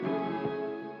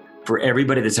For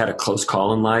everybody that's had a close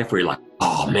call in life where you're like,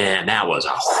 oh man, that was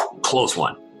a close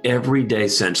one. Every day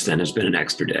since then has been an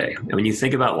extra day. And when you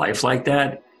think about life like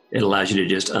that, it allows you to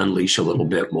just unleash a little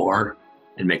bit more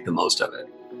and make the most of it.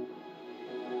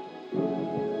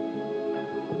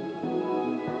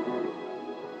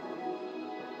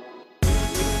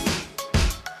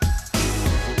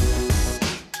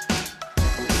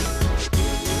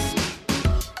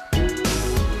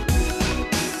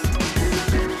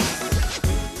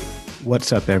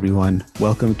 What's up, everyone?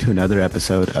 Welcome to another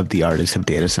episode of The Artists of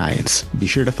Data Science. Be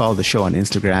sure to follow the show on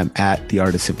Instagram at The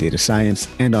Artists of Data Science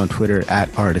and on Twitter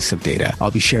at Artists of Data.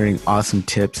 I'll be sharing awesome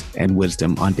tips and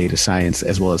wisdom on data science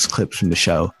as well as clips from the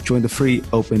show. Join the free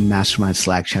open mastermind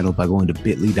Slack channel by going to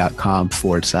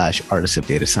bit.ly.com/Artists of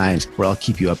Data Science, where I'll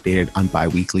keep you updated on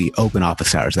bi-weekly open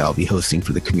office hours that I'll be hosting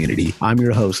for the community. I'm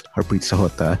your host, Harpreet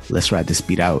Sahota. Let's ride this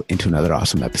beat out into another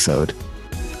awesome episode.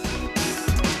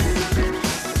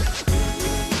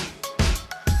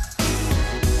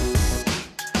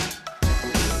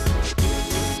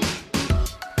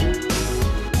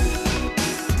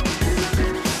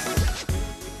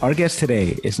 Our guest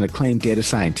today is an acclaimed data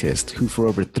scientist who for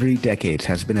over 3 decades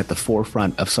has been at the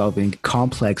forefront of solving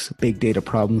complex big data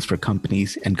problems for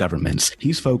companies and governments.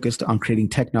 He's focused on creating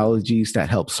technologies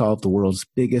that help solve the world's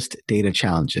biggest data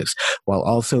challenges, while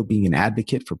also being an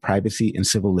advocate for privacy and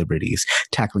civil liberties,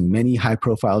 tackling many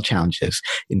high-profile challenges,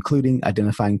 including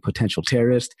identifying potential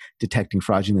terrorists, detecting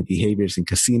fraudulent behaviors in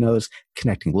casinos,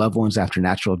 connecting loved ones after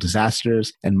natural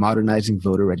disasters, and modernizing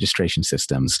voter registration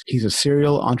systems. He's a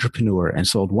serial entrepreneur and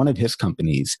sold one of his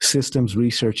companies, Systems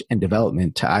Research and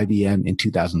Development, to IBM in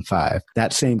 2005.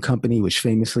 That same company which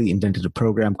famously invented a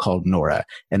program called NORA,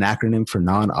 an acronym for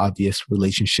Non-Obvious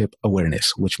Relationship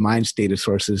Awareness, which mines data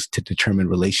sources to determine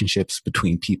relationships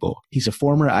between people. He's a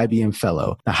former IBM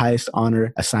fellow, the highest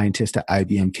honor a scientist at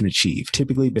IBM can achieve,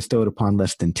 typically bestowed upon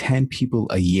less than 10 people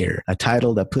a year, a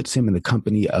title that puts him in the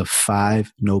company of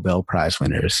 5 Nobel Prize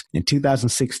winners. In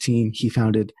 2016, he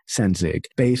founded Senzig,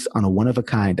 based on a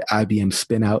one-of-a-kind IBM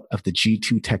spin out of the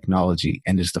G2 technology,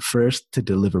 and is the first to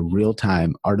deliver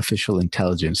real-time artificial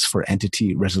intelligence for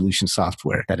entity resolution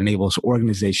software that enables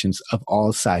organizations of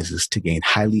all sizes to gain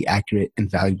highly accurate and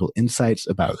valuable insights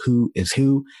about who is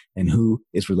who and who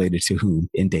is related to whom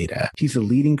in data. He's a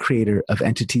leading creator of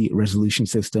entity resolution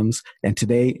systems, and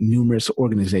today numerous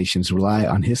organizations rely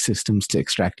on his systems to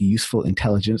extract useful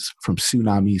intelligence from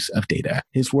tsunamis of data.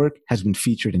 His work has been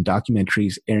featured in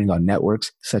documentaries airing on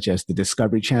networks such as the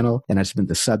Discovery Channel and has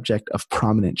been the subject of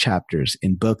prominent chapters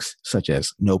in books such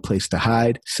as No Place to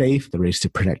Hide, Safe, The Race to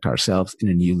Protect Ourselves in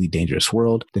a Newly Dangerous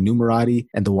World, The Numerati,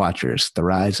 and The Watchers, The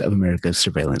Rise of America's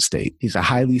Surveillance State. He's a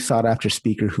highly sought-after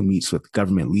speaker who meets with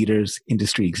government leaders,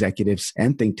 industry executives,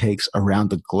 and think tanks around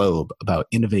the globe about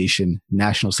innovation,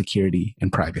 national security,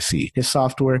 and privacy. His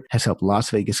software has helped Las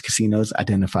Vegas casinos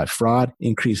identify fraud,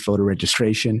 increase voter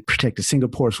registration, protected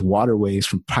Singapore's waterways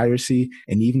from piracy,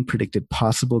 and even predicted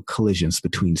possible collisions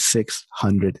between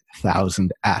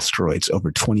 600,000 asteroids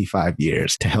over 25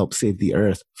 years to help save the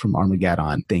Earth from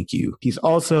Armageddon. Thank you. He's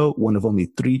also one of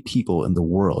only 3 people in the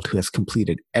world who has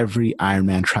completed every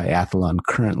Ironman triathlon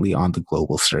currently on the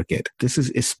global circuit. This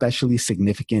is especially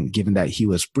significant given that he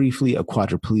was briefly a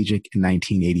quadriplegic in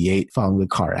 1988 following a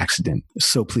car accident.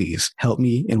 So please help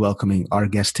me in welcoming our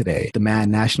guest today, the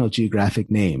man National Geographic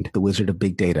named the Wizard of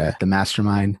Big Data, the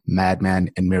mastermind, madman,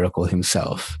 and miracle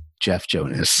himself, Jeff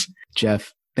Jonas.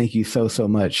 Jeff, thank you so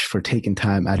much for taking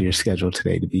time out of your schedule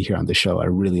today to be here on the show. I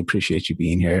really appreciate you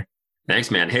being here.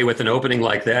 Thanks, man. Hey, with an opening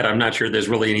like that, I'm not sure there's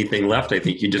really anything left. I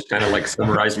think you just kind of like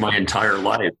summarized my entire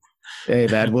life. Hey,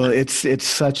 man. Well, it's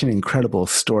such an incredible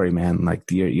story, man. Like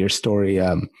your story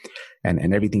and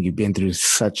everything you've been through is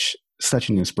such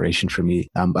an inspiration for me.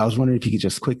 I was wondering if you could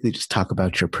just quickly talk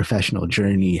about your professional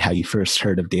journey, how you first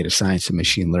heard of data science and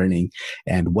machine learning,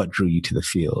 and what drew you to the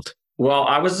field. Well,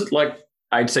 I was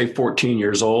I'd say 14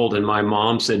 years old, and my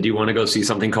mom said, do you want to go see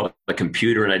something called a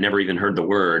computer? And I'd never even heard the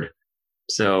word.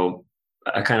 So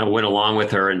I kind of went along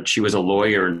with her, and she was a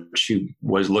lawyer, and she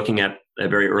was looking at a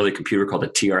very early computer called the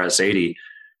TRS-80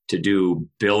 to do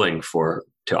billing to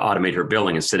automate her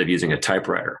billing instead of using a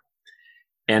typewriter.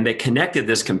 And they connected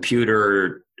this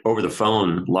computer over the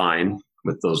phone line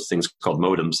with those things called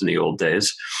modems in the old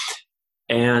days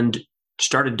and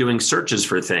started doing searches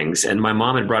for things. And my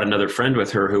mom had brought another friend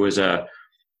with her who was a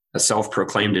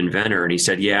self-proclaimed inventor. And he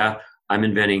said, yeah, I'm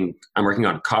working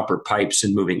on copper pipes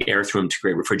and moving air through them to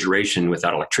create refrigeration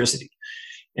without electricity.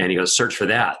 And he goes, search for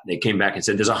that. They came back and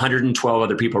said, there's 112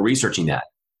 other people researching that.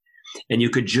 And you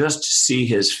could just see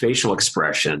his facial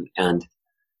expression. And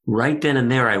right then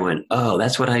and there, I went, oh,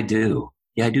 that's what I do.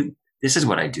 Yeah, I do. This is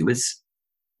what I do.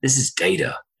 this is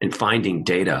data and finding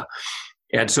data.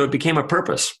 And so it became a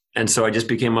purpose. And so I just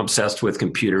became obsessed with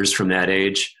computers from that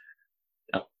age.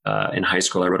 In high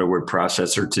school, I wrote a word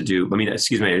processor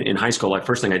in high school, the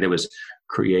first thing I did was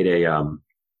create a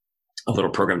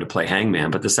little program to play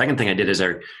Hangman. But the second thing I did is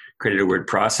I created a word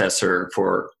processor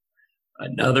for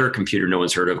another computer no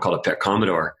one's heard of called a PET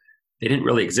Commodore. They didn't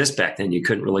really exist back then. You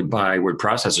couldn't really buy word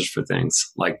processors for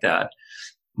things like that.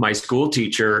 My school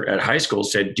teacher at high school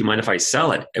said, "Do you mind if I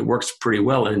sell it? It works pretty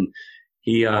well." And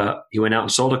he went out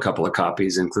and sold a couple of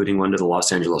copies, including one to the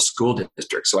Los Angeles School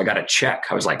District. So I got a check.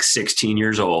 I was like 16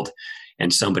 years old,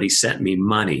 and somebody sent me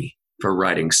money for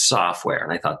writing software.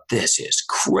 And I thought, this is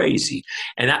crazy.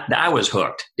 And I was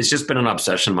hooked. It's just been an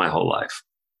obsession my whole life.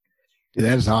 Dude,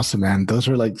 that is awesome, man. Those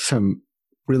are like some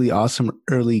really awesome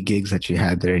early gigs that you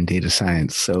had there in data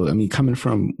science. So, I mean, coming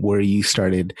from where you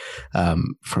started,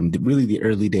 from really the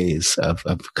early days of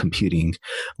computing,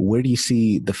 where do you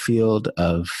see the field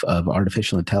of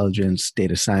artificial intelligence,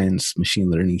 data science, machine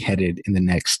learning headed in the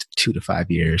next 2 to 5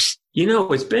 years?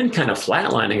 It's been kind of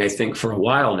flatlining, I think, for a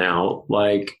while now.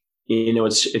 Like,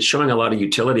 it's showing a lot of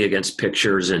utility against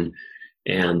pictures and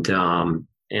like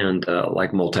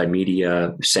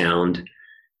multimedia sound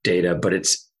data, but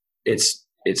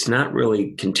it's not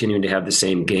really continuing to have the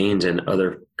same gains in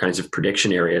other kinds of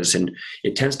prediction areas. And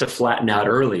it tends to flatten out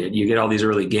early. You get all these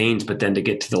early gains, but then to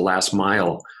get to the last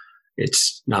mile,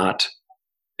 it's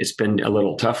been a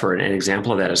little tougher. And an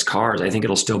example of that is cars. I think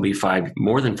it'll still be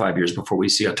more than 5 years before we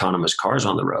see autonomous cars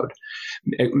on the road,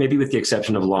 maybe with the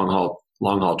exception of long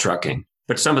haul trucking.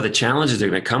 But some of the challenges that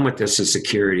are going to come with this is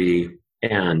security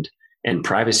and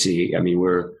privacy. I mean,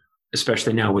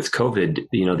 especially now with COVID,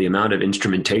 the amount of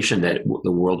instrumentation that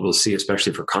the world will see,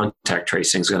 especially for contact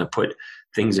tracing, is going to put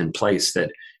things in place that,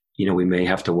 we may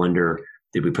have to wonder,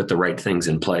 did we put the right things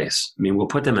in place? I mean, we'll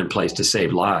put them in place to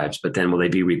save lives, but then will they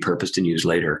be repurposed and used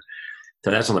later?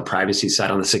 So that's on the privacy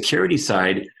side. On the security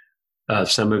side,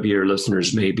 some of your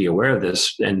listeners may be aware of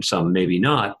this and some maybe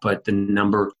not, but the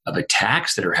number of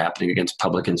attacks that are happening against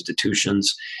public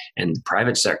institutions and the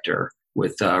private sector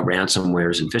with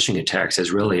ransomwares and phishing attacks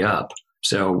is really up.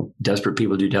 So desperate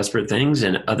people do desperate things,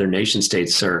 and other nation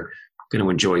states are going to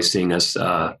enjoy seeing us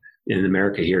in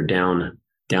America here down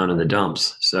in the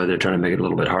dumps. So they're trying to make it a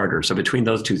little bit harder. So between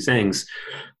those two things,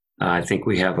 I think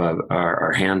we have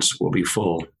our hands will be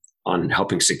full on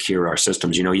helping secure our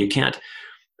systems.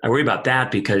 I worry about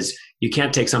that because you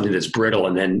can't take something that's brittle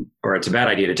or it's a bad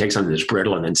idea to take something that's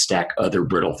brittle and then stack other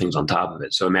brittle things on top of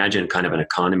it. So imagine kind of an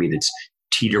economy that's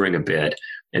teetering a bit.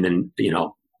 And then,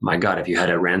 my God, if you had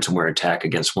a ransomware attack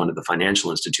against one of the financial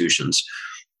institutions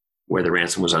where the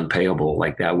ransom was unpayable,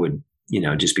 like that would,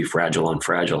 just be fragile and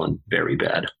very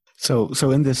bad. So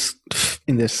in this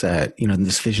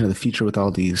vision of the future with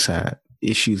all these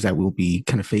issues that we'll be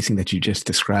kind of facing that you just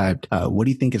described, what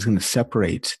do you think is going to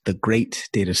separate the great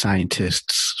data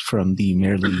scientists from the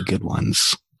merely good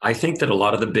ones? I think that a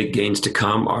lot of the big gains to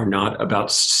come are not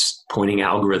about pointing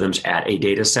algorithms at a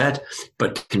data set,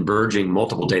 but converging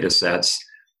multiple data sets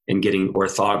and getting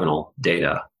orthogonal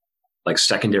data, like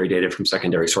secondary data from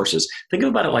secondary sources. Think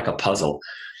about it like a puzzle.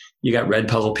 You got red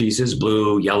puzzle pieces,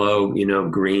 blue, yellow,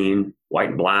 green,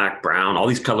 white, black, brown, all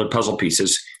these colored puzzle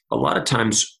pieces. A lot of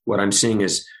times what I'm seeing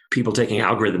is people taking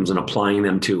algorithms and applying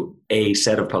them to a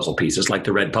set of puzzle pieces, like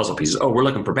the red puzzle pieces. Oh, we're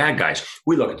looking for bad guys.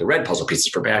 We look at the red puzzle pieces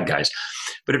for bad guys.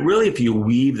 But if you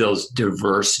weave those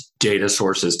diverse data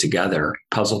sources together,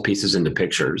 puzzle pieces into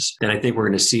pictures, then I think we're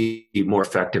going to see more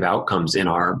effective outcomes in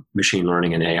our machine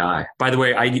learning and AI. By the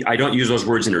way, I don't use those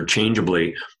words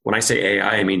interchangeably. When I say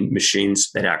AI, I mean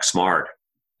machines that act smart.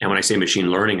 And when I say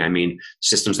machine learning, I mean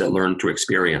systems that learn through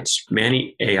experience.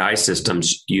 Many AI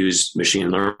systems use machine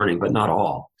learning, but not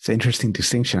all. It's an interesting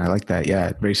distinction. I like that.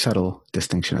 Yeah, very subtle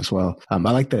distinction as well. I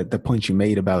like the point you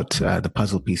made about the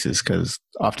puzzle pieces, because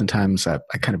oftentimes I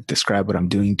kind of describe what I'm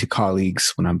doing to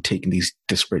colleagues when I'm taking these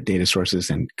disparate data sources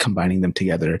and combining them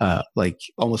together,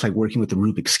 almost like working with the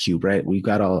Rubik's Cube, right? We've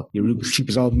got your Rubik's Cube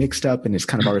is all mixed up, and it's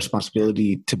kind of our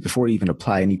responsibility to, before we even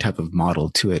apply any type of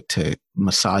model to it, to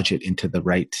massage it into the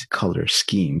right color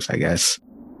schemes, I guess.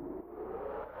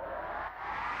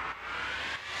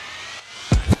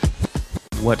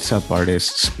 What's up,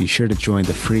 artists? Be sure to join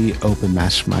the free open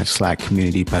mastermind Slack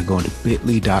community by going to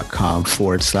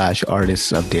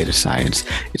bit.ly.com/artists of data science.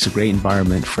 It's a great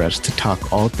environment for us to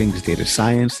talk all things data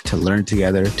science, to learn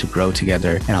together, to grow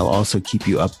together. And I'll also keep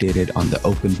you updated on the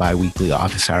open bi-weekly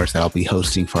office hours that I'll be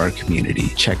hosting for our community.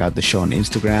 Check out the show on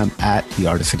Instagram at the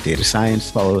Artists of Data Science.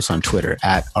 Follow us on Twitter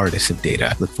at Artists of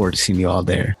Data. Look forward to seeing you all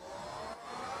there.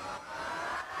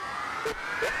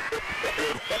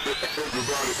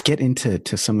 get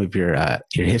into some of your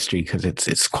history, because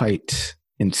it's quite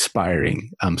inspiring,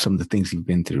 some of the things you've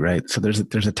been through, right? So there's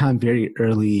a time very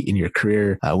early in your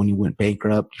career when you went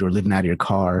bankrupt, you were living out of your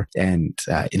car, and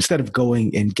instead of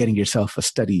going and getting yourself a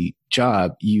steady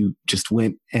job, you just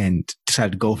went and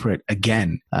decided to go for it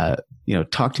again.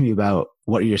 Talk to me about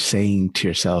what you're saying to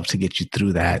yourself to get you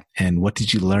through that, and what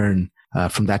did you learn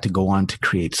from that to go on to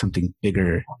create something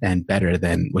bigger and better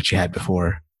than what you had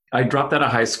before? I dropped out of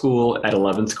high school at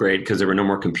 11th grade because there were no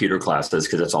more computer classes,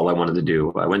 because that's all I wanted to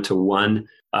do. I went to one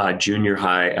junior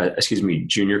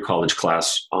college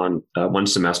class on one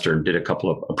semester and did a couple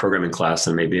of programming class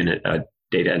and maybe a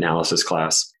data analysis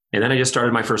class. And then I just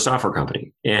started my first software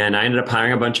company. And I ended up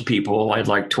hiring a bunch of people. I had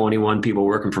like 21 people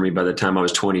working for me by the time I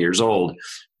was 20 years old.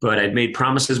 But I'd made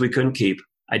promises we couldn't keep.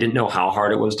 I didn't know how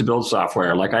hard it was to build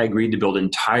software. Like, I agreed to build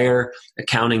entire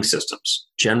accounting systems,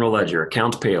 general ledger,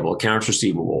 accounts payable, accounts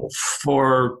receivable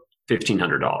for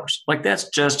 $1,500. Like, that's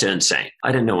just insane.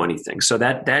 I didn't know anything. So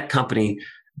that company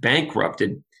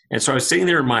bankrupted. And so I was sitting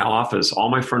there in my office. All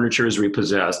my furniture is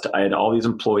repossessed. I had all these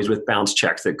employees with bounce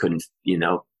checks that couldn't,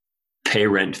 pay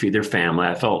rent, feed their family.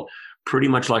 I felt pretty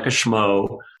much like a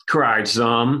schmo, cried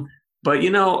some. But,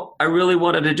 I really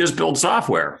wanted to just build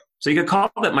software. So you could call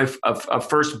that my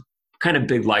first kind of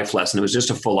big life lesson. It was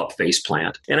just a full up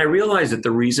faceplant. And I realized that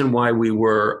the reason why we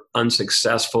were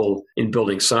unsuccessful in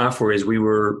building software is we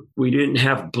didn't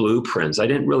have blueprints. I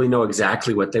didn't really know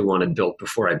exactly what they wanted built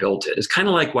before I built it. It's kind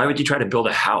of like, why would you try to build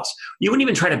a house? You wouldn't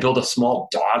even try to build a small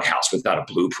dog house without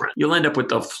a blueprint. You'll end up with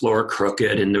the floor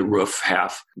crooked and the roof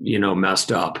half,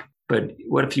 messed up. But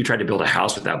what if you tried to build a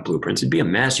house without blueprints? It'd be a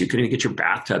mess. You couldn't even get your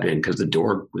bathtub in because the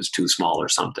door was too small or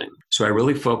something. So I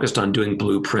really focused on doing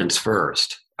blueprints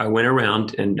first. I went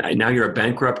around, and now you're a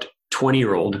bankrupt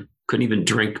 20-year-old, couldn't even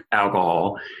drink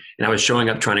alcohol. And I was showing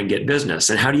up trying to get business.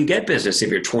 And how do you get business if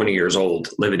you're 20 years old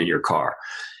living in your car?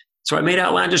 So I made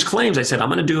outlandish claims. I said, I'm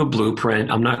going to do a blueprint.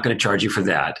 I'm not going to charge you for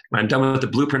that. When I'm done with the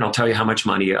blueprint, I'll tell you how much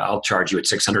money I'll charge you at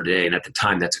 $600 a day. And at the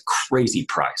time, that's a crazy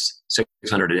price,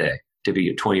 $600 a day, to be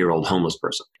a 20-year-old homeless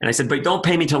person. And I said, but don't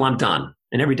pay me till I'm done.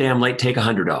 And every day I'm late, take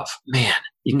 100 off. Man,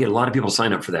 you can get a lot of people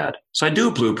sign up for that. So I do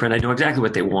a blueprint. I know exactly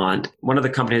what they want. One of the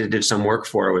companies I did some work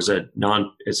for was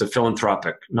it's a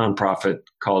philanthropic nonprofit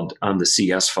called the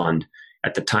CS Fund,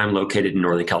 at the time located in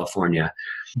Northern California.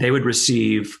 I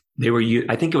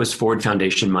think it was Ford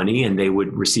Foundation money, and they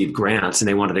would receive grants, and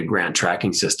they wanted a grant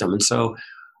tracking system. And so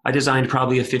I designed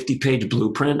probably a 50-page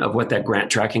blueprint of what that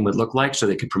grant tracking would look like, so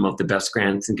they could promote the best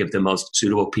grants and give the most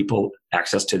suitable people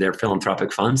access to their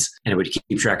philanthropic funds. And it would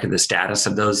keep track of the status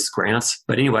of those grants.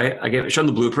 But anyway, I showed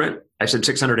them the blueprint. I said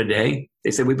 $600 a day. They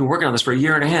said, we've been working on this for a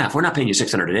year and a half. We're not paying you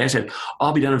 $600 a day. I said,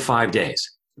 I'll be done in 5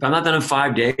 days. If I'm not done in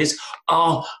 5 days,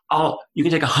 you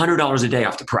can take $100 a day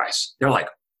off the price. They're like,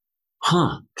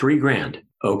 $3,000.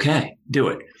 Okay, do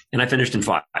it. And I finished in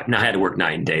 5. Now I had to work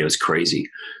night and day. It was crazy.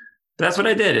 That's what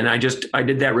I did. And I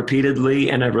did that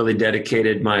repeatedly. And I really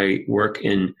dedicated my work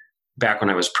back when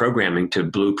I was programming to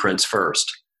blueprints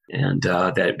first. And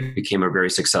that became a very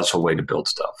successful way to build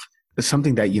stuff.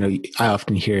 Something that, I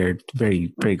often hear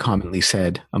very, very commonly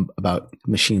said about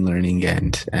machine learning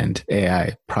and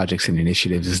AI projects and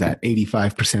initiatives is that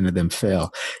 85% of them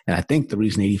fail. And I think the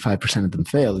reason 85% of them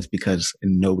fail is because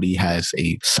nobody has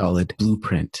a solid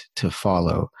blueprint to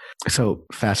follow. So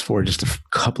fast forward just a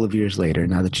couple of years later,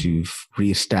 now that you've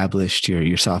reestablished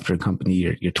your software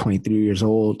company, you're 23 years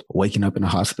old, waking up in a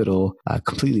hospital,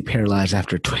 completely paralyzed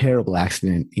after a terrible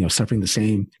accident, suffering the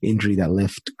same injury that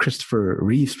left Christopher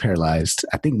Reeves paralyzed.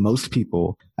 I think most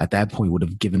people at that point would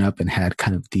have given up and had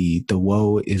kind of the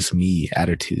woe is me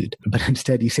attitude. But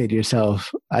instead you say to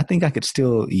yourself, I think I could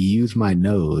still use my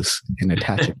nose and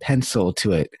attach a pencil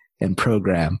to it and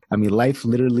program. I mean, life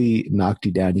literally knocked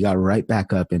you down. You got right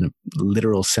back up in a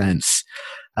literal sense.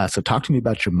 So talk to me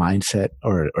about your mindset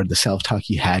or the self-talk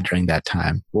you had during that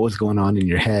time. What was going on in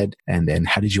your head? And then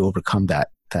how did you overcome that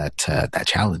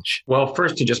challenge? Well,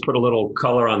 first, to just put a little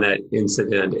color on that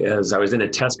incident, is I was in a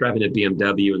test drive in a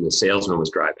BMW and the salesman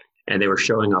was driving, and they were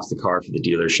showing off the car for the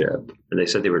dealership. And they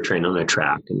said they were trained on a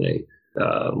track, and they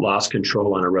lost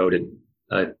control on a road at,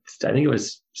 I think it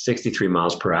was 63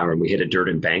 miles per hour. And we hit a dirt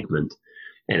embankment,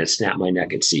 and it snapped my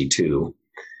neck at C2.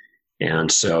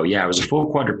 And so, I was a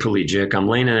full quadriplegic. I'm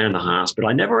laying there in the hospital.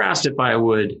 I never asked if I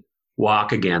would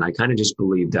walk again. I kind of just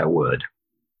believed I would.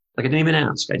 Like, I didn't even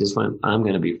ask. I just went, I'm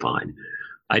going to be fine.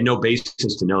 I had no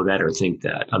basis to know that or think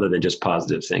that, other than just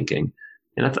positive thinking.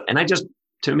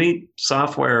 To me,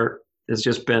 software has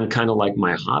just been kind of like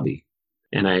my hobby.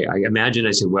 And I imagine,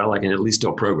 I said, well, I can at least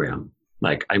still program.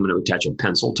 Like, I'm going to attach a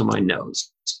pencil to my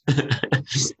nose.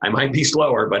 I might be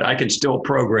slower, but I can still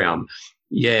program.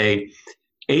 Yay.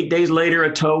 8 days later,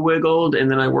 a toe wiggled, and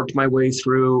then I worked my way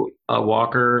through a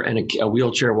walker and a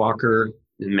wheelchair walker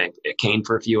and a cane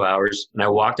for a few hours. And I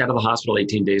walked out of the hospital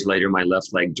 18 days later, my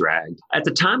left leg dragged. At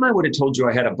the time, I would have told you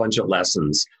I had a bunch of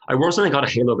lessons. I wore something called a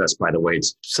halo vest, by the way.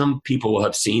 Some people will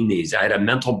have seen these. I had a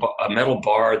metal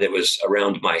bar that was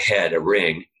around my head, a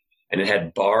ring, and it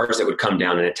had bars that would come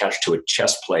down and attach to a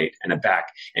chest plate and a back,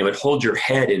 and it would hold your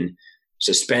head in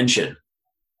suspension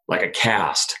like a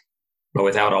cast, but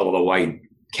without all of the white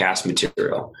cast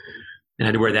material. And I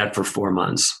had to wear that for 4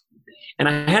 months. And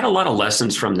I had a lot of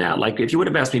lessons from that. Like if you would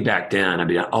have asked me back then, I'd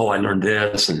be like, oh, I learned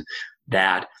this and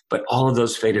that, but all of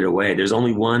those faded away. There's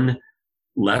only one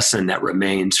lesson that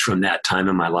remains from that time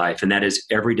in my life. And that is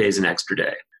every day is an extra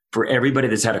day. For everybody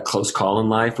that's had a close call in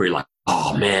life where you're like,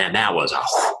 oh man, that was a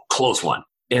close one.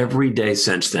 Every day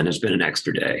since then has been an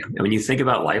extra day. And when you think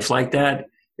about life like that,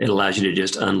 it allows you to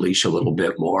just unleash a little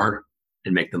bit more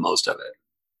and make the most of it.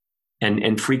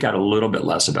 And freak out a little bit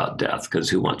less about death, because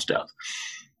who wants death?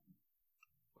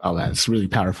 Oh, that's really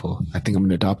powerful. I think I'm going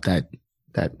to adopt that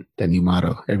new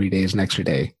motto. Every day is an extra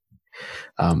day.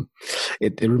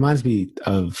 It reminds me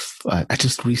of, I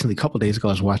just recently, a couple of days ago,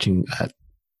 I was watching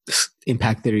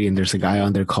Impact Theory, and there's a guy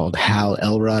on there called Hal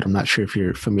Elrod. I'm not sure if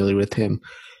you're familiar with him,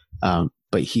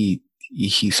 but he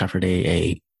suffered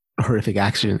a horrific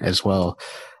accident as well.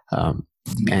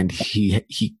 And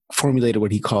he formulated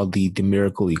what he called the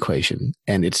miracle equation.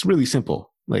 And it's really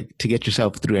simple. Like, to get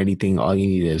yourself through anything, all you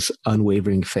need is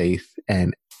unwavering faith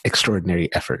and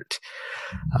extraordinary effort.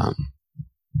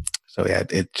 So yeah,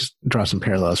 it just draws some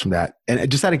parallels from that. And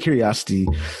just out of curiosity,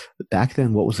 back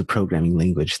then, what was the programming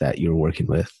language that you were working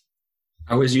with?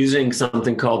 I was using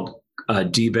something called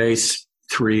DBase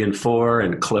 3 and 4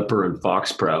 and Clipper and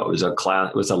FoxPro.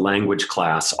 It was a language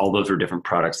class. All those were different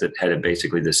products that had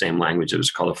basically the same language. It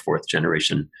was called a 4th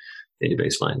generation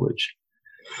database language.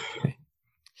 Okay.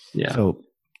 Yeah.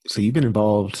 So you've been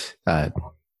involved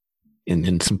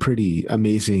in some pretty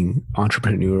amazing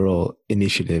entrepreneurial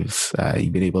initiatives.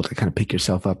 You've been able to kind of pick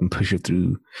yourself up and push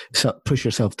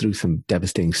yourself through some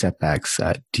devastating setbacks.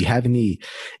 Do you have any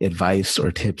advice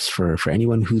or tips for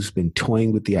anyone who's been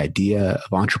toying with the idea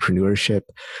of entrepreneurship,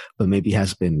 but maybe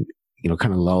has been,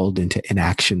 kind of lulled into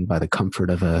inaction by the comfort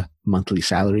of a monthly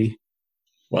salary?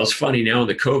 Well, it's funny now in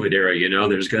the COVID era,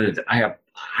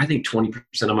 I think 20%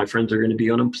 of my friends are going to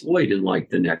be unemployed in like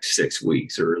the next 6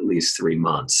 weeks or at least 3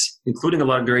 months, including a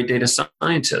lot of great data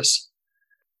scientists.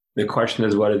 The question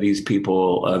is, what are these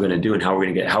people going to do, and how are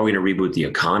we going to reboot the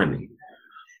economy?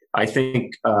 I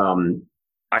think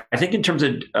in terms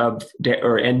of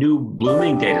new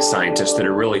blooming data scientists that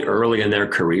are really early in their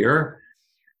career,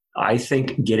 I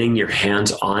think getting your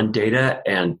hands on data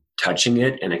and touching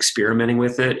it and experimenting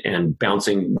with it and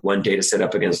bouncing one data set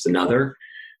up against another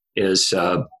is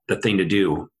the thing to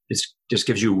do. It just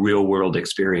gives you real world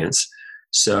experience.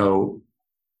 So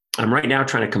I'm right now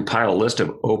trying to compile a list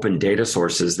of open data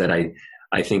sources that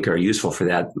I think are useful for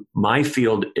that. My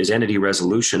field is entity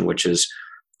resolution, which is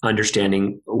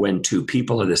understanding when two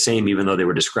people are the same, even though they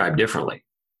were described differently.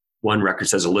 One record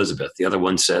says Elizabeth, the other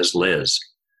one says Liz.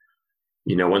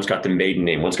 One's got the maiden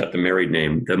name, one's got the married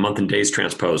name. The month and days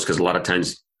transposed, because a lot of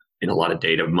times in a lot of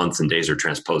data, months and days are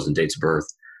transposed in dates of birth.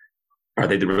 Are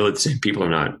they really the same people or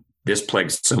not? This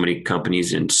plagues so many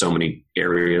companies in so many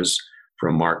areas,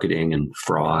 from marketing and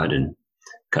fraud and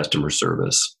customer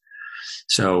service.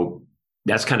 So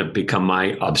that's kind of become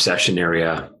my obsession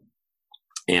area.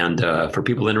 And for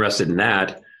people interested in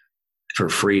that, for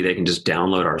free, they can just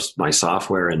download my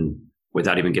software and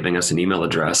without even giving us an email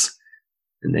address.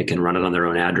 And they can run it on their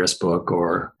own address book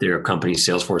or their company,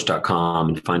 salesforce.com,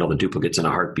 and find all the duplicates in a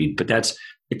heartbeat. But that's,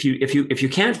 if you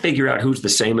can't figure out who's the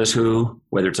same as who,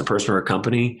 whether it's a person or a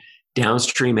company,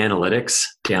 downstream analytics,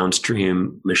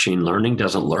 downstream machine learning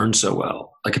doesn't learn so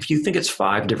well. Like if you think it's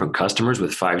 5 different customers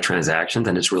with 5 transactions,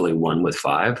 then it's really 1 with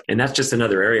 5. And that's just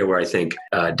another area where I think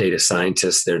data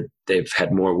scientists, they've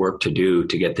had more work to do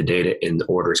to get the data in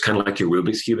order. It's kind of like your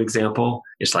Rubik's Cube example.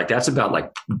 It's like, that's about like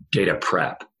data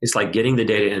prep. It's like getting the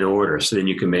data in order so then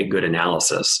you can make good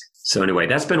analysis. So anyway,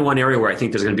 that's been one area where I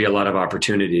think there's going to be a lot of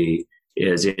opportunity,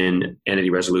 is in entity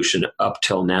resolution. Up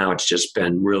till now, it's just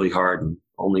been really hard and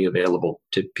only available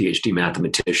to PhD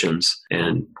mathematicians,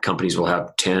 and companies will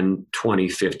have 10, 20,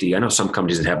 50. I know some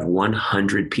companies that have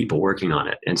 100 people working on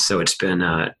it. And so it's been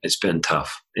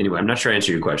tough. Anyway, I'm not sure I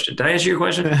answered your question. Did I answer your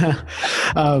question?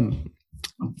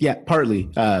 Yeah, partly.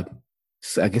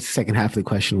 So I guess the second half of the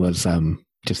question was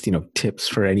just, tips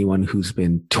for anyone who's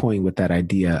been toying with that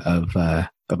idea of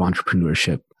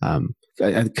entrepreneurship.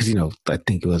 Because, I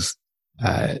think it was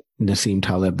Nassim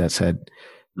Taleb that said,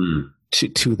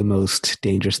 two of the most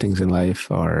dangerous things in life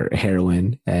are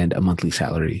heroin and a monthly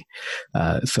salary.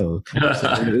 There's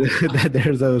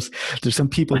some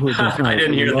people who have been kind I of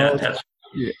didn't hear that. lulled.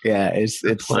 Yeah, it's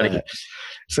Funny.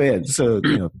 so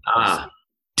Ah,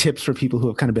 tips for people who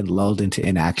have kind of been lulled into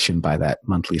inaction by that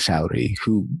monthly salary,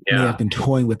 who may have yeah. been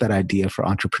toying with that idea for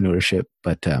entrepreneurship,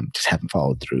 but just haven't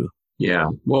followed through. Yeah.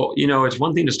 Well, it's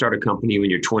one thing to start a company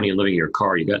when you're 20 and living in your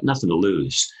car. You got nothing to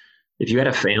lose. If you had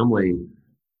a family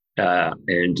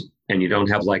and you don't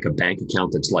have like a bank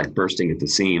account that's like bursting at the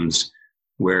seams,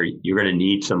 where you're going to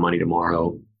need some money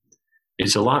tomorrow,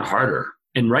 it's a lot harder.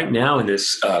 And right now in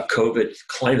this COVID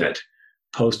climate,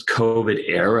 post-COVID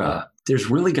era, there's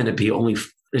really going to be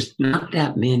there's not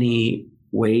that many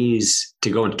ways to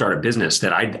go and start a business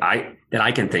that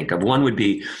I can think of. One would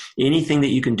be anything that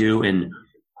you can do in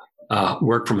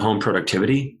work from home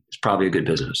productivity is probably a good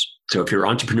business. So if you're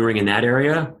entrepreneuring in that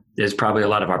area, there's probably a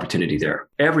lot of opportunity there.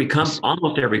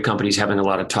 Almost every company is having a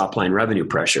lot of top line revenue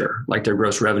pressure, like their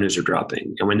gross revenues are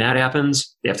dropping. And when that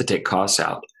happens, they have to take costs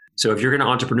out. So if you're going to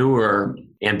entrepreneur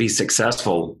and be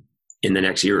successful in the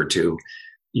next year or two,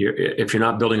 if you're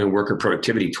not building a worker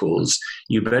productivity tools,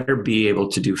 you better be able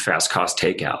to do fast cost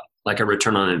takeout, like a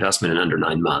return on investment in under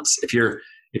 9 months. If you're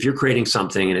creating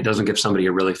something and it doesn't give somebody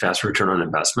a really fast return on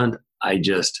investment,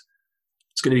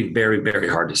 it's going to be very, very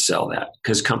hard to sell that,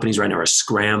 because companies right now are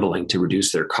scrambling to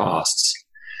reduce their costs.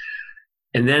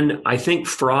 And then I think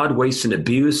fraud, waste, and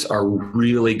abuse are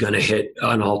really going to hit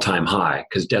an all-time high,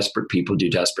 because desperate people do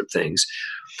desperate things.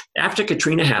 After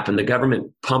Katrina happened, the government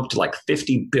pumped like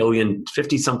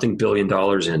 $50 something billion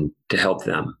in to help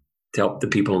the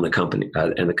people in the company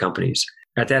and the companies.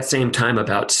 At that same time,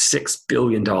 about $6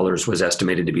 billion was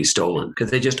estimated to be stolen,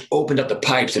 because they just opened up the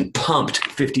pipes and pumped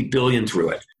 $50 billion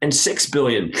through it. And $6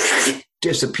 billion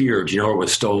disappeared, or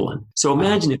was stolen. So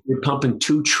imagine if you're pumping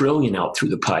 $2 trillion out through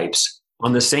the pipes.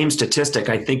 On the same statistic,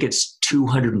 I think it's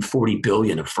 240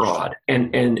 billion of fraud.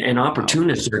 And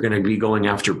opportunists are going to be going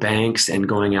after banks and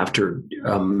going after,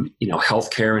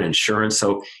 healthcare and insurance.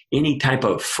 So any type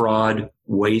of fraud,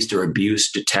 waste, or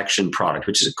abuse detection product,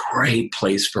 which is a great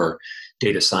place for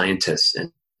data scientists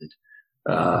and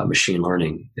machine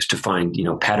learning, is to find,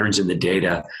 patterns in the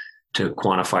data to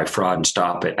quantify fraud and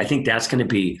stop it. I think that's going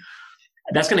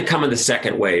to come in the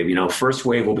second wave. First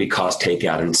wave will be cost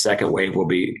takeout, and the second wave will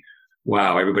be,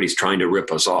 wow, everybody's trying to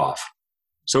rip us off.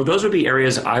 So those would be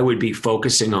areas I would be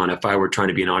focusing on if I were trying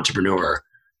to be an entrepreneur.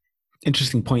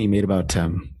 Interesting point you made about,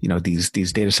 these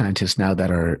data scientists now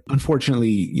that are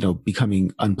unfortunately,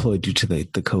 becoming unemployed due to the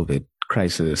COVID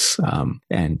crisis.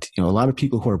 And a lot of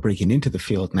people who are breaking into the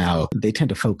field now, they tend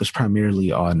to focus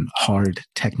primarily on hard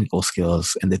technical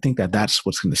skills, and they think that that's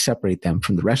what's going to separate them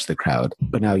from the rest of the crowd.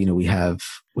 But now, we have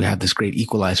this great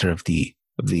equalizer of the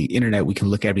internet. We can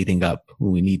look everything up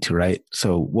when we need to, right?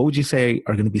 So what would you say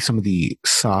are going to be some of the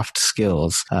soft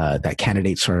skills that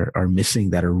candidates are missing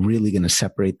that are really going to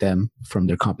separate them from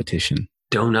their competition?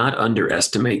 Do not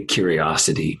underestimate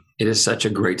curiosity. It is such a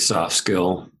great soft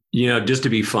skill. Just to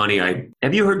be funny,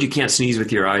 have you heard you can't sneeze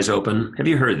with your eyes open? Have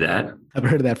you heard that? I've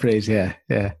heard of that phrase. Yeah.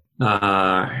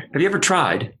 Have you ever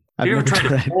tried? Have you ever tried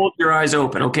to hold your eyes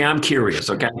open? Okay, I'm curious.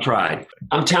 Okay, I tried.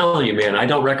 I'm telling you, man, I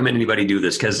don't recommend anybody do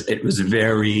this, because it was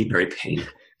very, very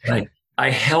painful. I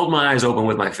held my eyes open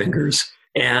with my fingers,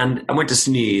 and I went to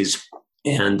sneeze.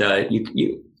 And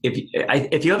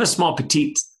if you have a small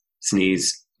petite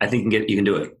sneeze, I think you can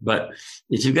do it. But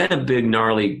if you've got a big,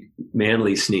 gnarly,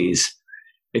 manly sneeze,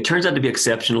 it turns out to be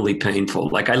exceptionally painful.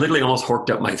 Like, I literally almost horked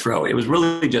up my throat. It was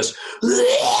really just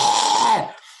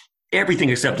everything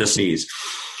except a sneeze.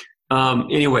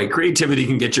 Anyway, creativity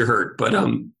can get you hurt, but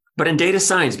in data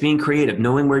science, being creative,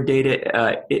 knowing where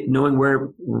knowing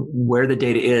where the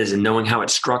data is, and knowing how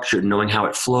it's structured, knowing how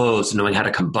it flows, knowing how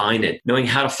to combine it, knowing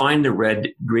how to find the red,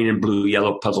 green, and blue,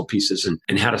 yellow puzzle pieces,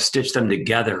 and how to stitch them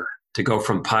together to go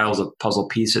from piles of puzzle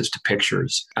pieces to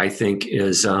pictures, I think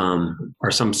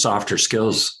are some softer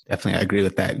skills. Definitely. I agree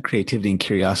with that. Creativity and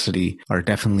curiosity are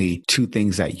definitely two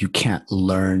things that you can't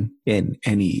learn in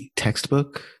any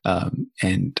textbook.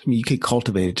 And you can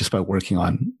cultivate it just by working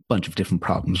on a bunch of different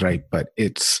problems, right? But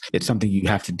it's something you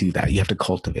have to do that. You have to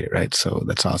cultivate it, right? So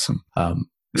that's awesome.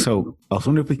 So I was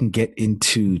wondering if we can get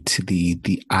into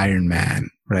the Iron Man,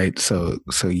 right? So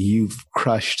you've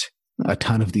crushed a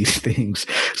ton of these things.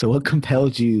 So what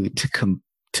compelled you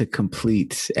to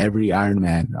complete every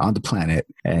Ironman on the planet?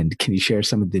 And can you share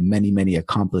some of the many, many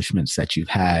accomplishments that you've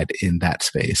had in that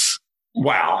space?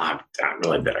 Wow, I've not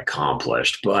really been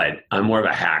accomplished, but I'm more of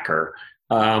a hacker.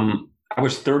 I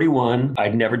was 31.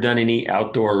 I'd never done any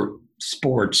outdoor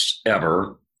sports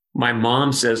ever. My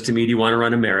mom says to me, "Do you want to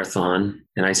run a marathon?"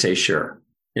 And I say, "Sure."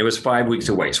 It was 5 weeks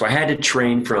away. So I had to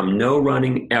train from no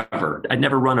running ever. I'd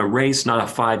never run a race, not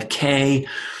a 5K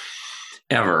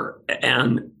ever.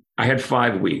 And I had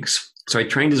 5 weeks. So I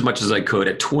trained as much as I could.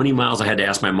 At 20 miles, I had to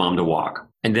ask my mom to walk.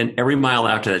 And then every mile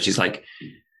after that, she's like,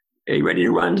 are you ready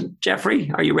to run,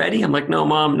 Jeffrey? Are you ready? I'm like, no,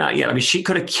 Mom, not yet. I mean, she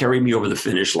could have carried me over the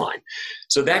finish line.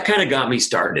 So that kind of got me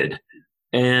started.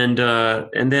 And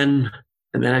then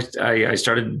I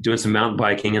started doing some mountain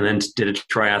biking, and then did a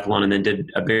triathlon, and then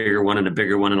did a bigger one and a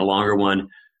bigger one and a longer one.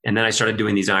 And then I started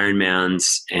doing these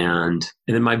Ironmans, and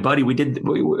then my buddy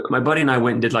and I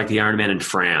went and did like the Ironman in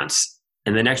France.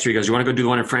 And the next year he goes, you want to go do the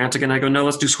one in France again? I go, no,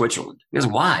 let's do Switzerland. He goes,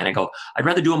 why? And I go, I'd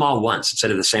rather do them all once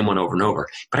instead of the same one over and over.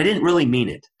 But I didn't really mean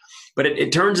it. But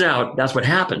it turns out that's what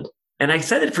happened. And I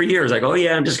said it for years. I go, oh,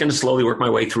 yeah, I'm just going to slowly work my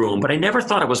way through them. But I never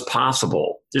thought it was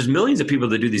possible. There's millions of people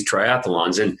that do these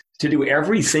triathlons. And to do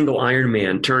every single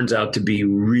Ironman turns out to be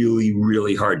really,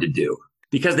 really hard to do.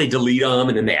 Because they delete them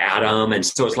and then they add them. And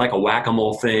so it's like a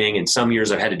whack-a-mole thing. And some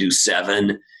years I've had to do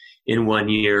 7 in 1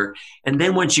 year. And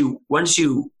then once you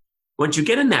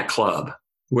get in that club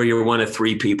where you're one of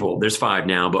 3 people, there's 5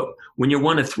 now, but when you're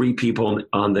one of 3 people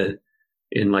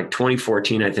in like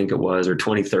 2014, I think it was, or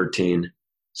 2013,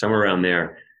 somewhere around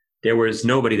there was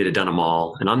nobody that had done them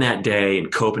all. And on that day in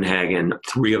Copenhagen,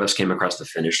 3 of us came across the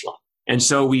finish line. And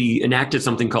so we enacted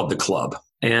something called the club.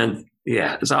 And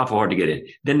yeah, it's awful hard to get in.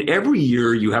 Then every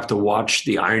year you have to watch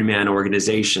the Ironman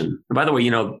organization. And by the way,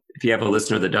 if you have a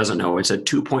listener that doesn't know, it's a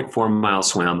 2.4 mile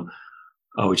swim,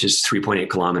 which is 3.8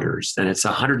 kilometers. Then it's a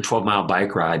 112 mile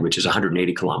bike ride, which is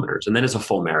 180 kilometers. And then it's a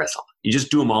full marathon. You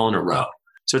just do them all in a row.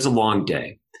 So it's a long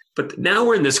day. But now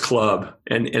we're in this club.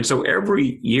 And so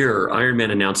every year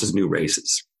Ironman announces new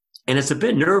races. And it's a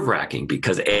bit nerve wracking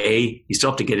because you still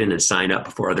have to get in and sign up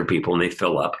before other people and they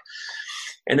fill up.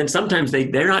 And then sometimes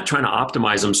they're not trying to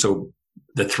optimize them so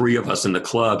the 3 of us in the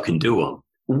club can do them.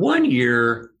 One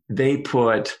year they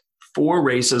put 4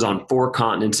 races on 4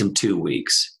 continents in 2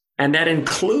 weeks. And that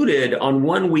included, on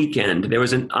one weekend, there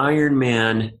was an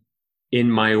Ironman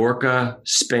in Mallorca,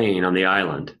 Spain, on the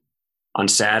island on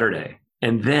Saturday.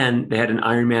 And then they had an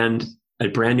Ironman, a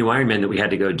brand new Ironman that we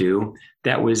had to go do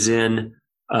that was in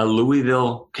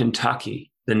Louisville,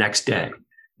 Kentucky the next day.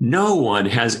 No one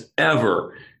has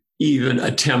ever even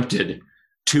attempted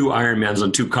 2 Ironmans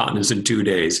on 2 continents in 2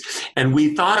 days. And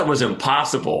we thought it was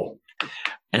impossible.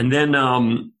 And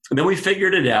then we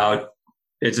figured it out.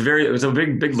 It was a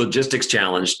big logistics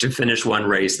challenge to finish one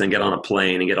race, then get on a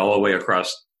plane and get all the way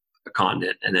across the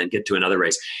continent and then get to another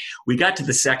race. We got to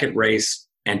the second race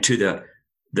and to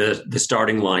the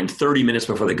starting line 30 minutes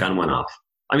before the gun went off.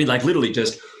 I mean, like literally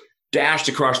just dashed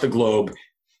across the globe.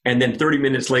 And then 30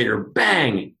 minutes later,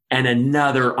 bang, and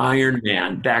another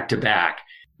Ironman back to back.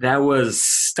 That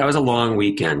was a long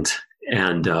weekend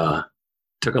and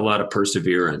took a lot of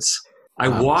perseverance. I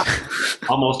walked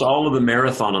almost all of the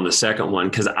marathon on the second one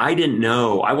because I didn't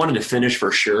know. I wanted to finish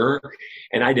for sure,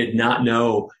 and I did not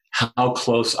know how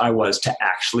close I was to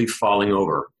actually falling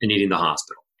over and needing the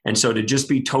hospital. And so to just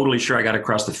be totally sure I got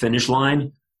across the finish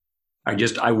line,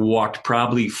 I walked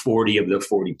probably 40 of the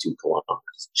 42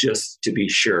 kilometers just to be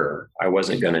sure I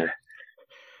wasn't going to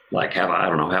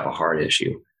have a heart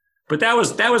issue. But that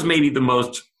was maybe the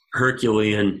most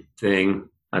Herculean thing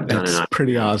I've done. That's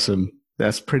pretty awesome.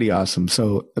 That's pretty awesome.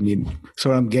 So, I mean, so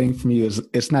what I'm getting from you is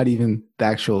it's not even the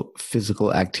actual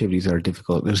physical activities that are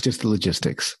difficult. It was just the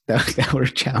logistics that were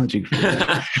challenging.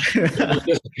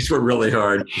 These were really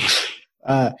hard.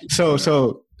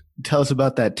 So tell us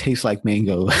about that Taste Like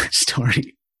Mango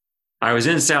story. I was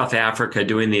in South Africa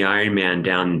doing the Ironman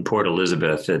down in Port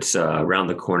Elizabeth. It's around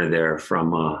the corner there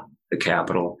from the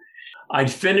capital. I'd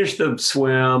finished the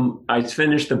swim, I'd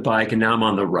finished the bike, and now I'm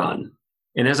on the run.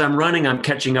 And as I'm running, I'm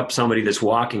catching up somebody that's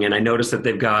walking, and I notice that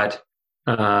they've got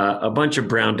a bunch of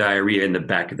brown diarrhea in the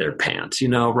back of their pants,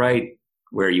 right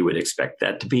where you would expect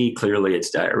that to be. Clearly, it's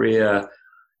diarrhea.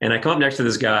 And I come up next to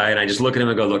this guy, and I just look at him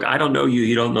and go, look, I don't know you,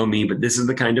 you don't know me, but this is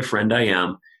the kind of friend I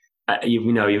am.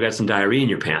 You've got some diarrhea in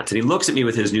your pants. And he looks at me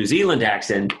with his New Zealand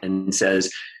accent and says,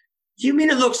 you mean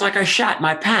it looks like I shat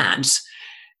my pants?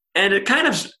 And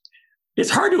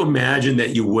it's hard to imagine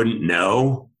that you wouldn't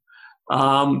know.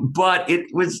 But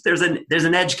there's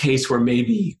an edge case where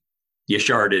maybe you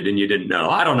sharted and you didn't know.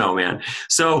 I don't know, man.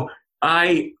 So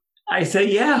I say,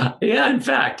 yeah, in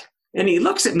fact. And he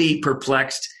looks at me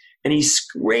perplexed and he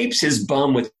scrapes his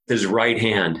bum with his right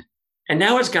hand. And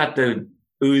now it's got the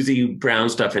oozy brown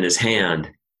stuff in his hand.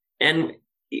 And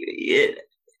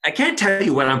I can't tell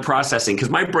you what I'm processing because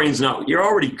my brain's you're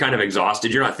already kind of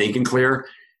exhausted. You're not thinking clear,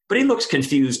 but he looks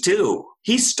confused too.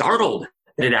 He's startled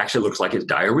it actually looks like it's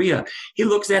diarrhea. He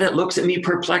looks at it, looks at me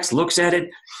perplexed, looks at it,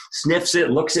 sniffs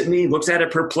it, looks at me, looks at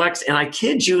it perplexed, and I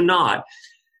kid you not,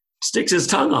 sticks his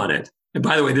tongue on it. And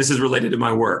by the way, this is related to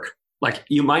my work. Like,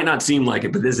 you might not seem like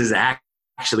it, but this is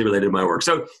actually related to my work.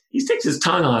 So he sticks his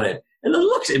tongue on it and then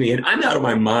looks at me, and I'm out of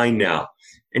my mind now.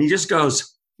 And he just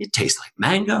goes, "It tastes like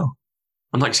mango."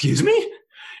 I'm like, "Excuse me?"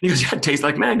 He goes, "Yeah, it tastes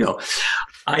like mango."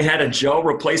 I had a gel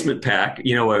replacement pack,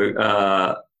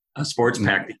 a sports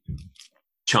pack that you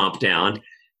chomp down,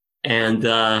 and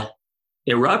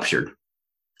it ruptured.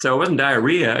 So it wasn't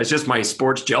diarrhea. It's just my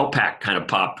sports gel pack kind of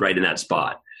popped right in that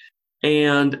spot.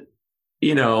 And,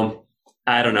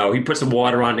 I don't know. He put some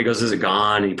water on it. He goes, "Is it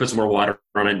gone?" And he puts some more water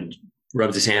on it,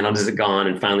 rubs his hand on, "Is it gone?"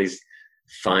 And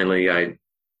finally I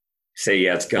say,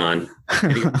 "Yeah, it's gone."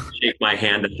 And he shake my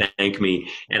hand to thank me.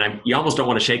 And you almost don't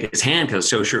want to shake his hand because I was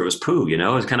so sure it was poo, it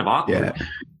was kind of awkward. Yeah.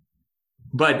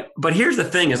 But here's the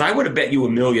thing is, I would have bet you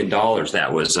 $1 million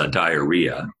that was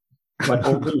diarrhea. But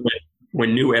only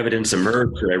when new evidence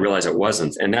emerged, I realized it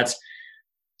wasn't. And that's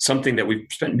something that we've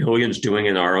spent millions doing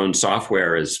in our own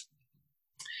software is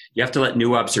you have to let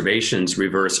new observations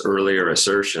reverse earlier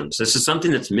assertions. This is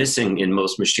something that's missing in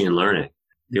most machine learning.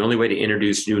 The only way to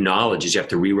introduce new knowledge is you have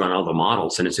to rerun all the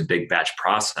models, and it's a big batch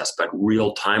process. But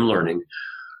real-time learning,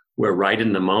 where right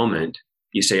in the moment,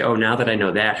 you say, "Oh, now that I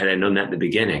know that, had I known that in the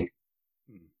beginning?"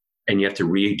 And you have to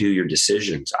redo your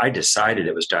decisions. I decided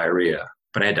it was diarrhea,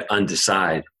 but I had to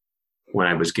undecide when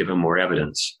I was given more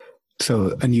evidence.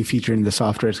 So a new feature in the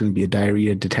software is going to be a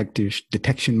diarrhea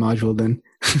detection module then?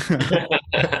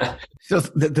 So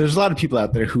there's a lot of people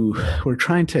out there who are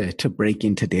trying to break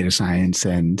into data science,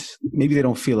 and maybe they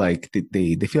don't feel like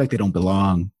they feel like they don't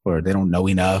belong, or they don't know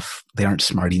enough, they aren't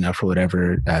smart enough or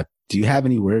whatever. Do you have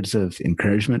any words of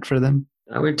encouragement for them?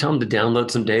 I would tell them to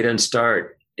download some data and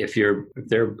start. If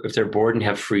they're bored and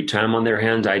have free time on their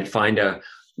hands, I'd find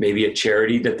maybe a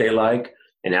charity that they like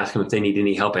and ask them if they need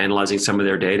any help analyzing some of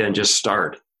their data, and just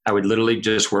start. I would literally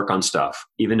just work on stuff,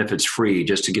 even if it's free,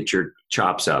 just to get your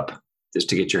chops up, just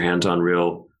to get your hands on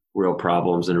real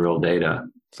problems and real data.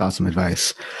 That's awesome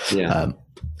advice. Yeah.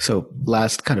 So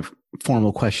last kind of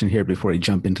formal question here before we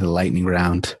jump into the lightning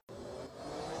round.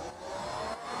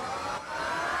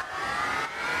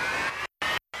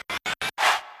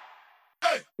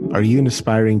 Are you an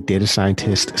aspiring data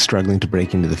scientist struggling to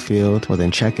break into the field? Well,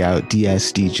 then check out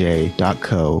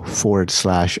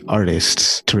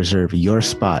dsdj.co/artists to reserve your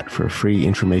spot for a free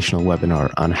informational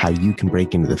webinar on how you can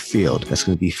break into the field. That's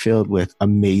going to be filled with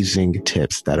amazing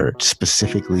tips that are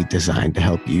specifically designed to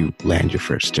help you land your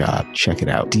first job. Check it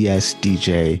out.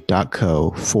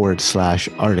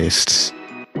 dsdj.co/artists.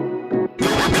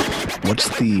 What's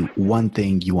the one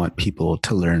thing you want people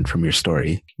to learn from your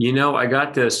story? I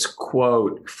got this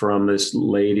quote from this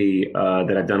lady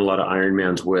that I've done a lot of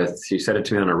Ironmans with. She said it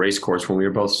to me on a race course when we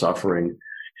were both suffering.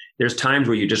 There's times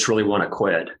where you just really want to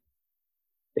quit.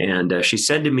 And she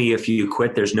said to me, "If you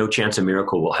quit, there's no chance a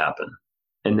miracle will happen."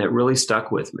 And that really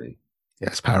stuck with me. Yeah,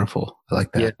 it's powerful. I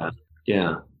like that.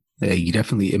 Yeah. You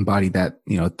definitely embody that,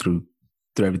 through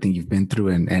everything you've been through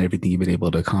and everything you've been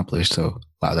able to accomplish. So,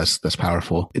 wow, that's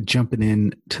powerful. Jumping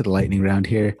in to the lightning round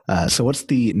here. So what's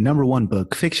the number one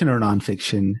book, fiction or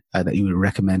nonfiction, that you would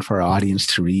recommend for our audience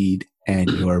to read, and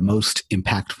your most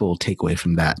impactful takeaway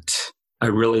from that?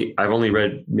 I've only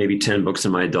read maybe 10 books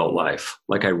in my adult life.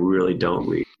 Like, I really don't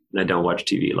read and I don't watch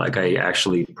TV. Like, I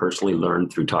actually personally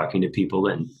learned through talking to people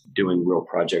and doing real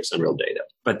projects on real data.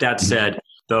 But that said,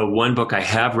 the one book I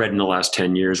have read in the last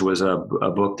 10 years was a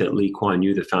book that Lee Kuan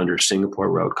Yew, the founder of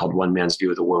Singapore, wrote called One Man's View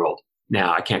of the World.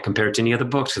 Now, I can't compare it to any other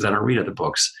books because I don't read other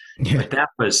books. Yeah.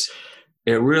 But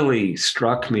it really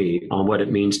struck me on what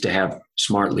it means to have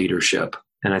smart leadership.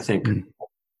 And I think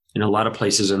in a lot of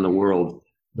places in the world,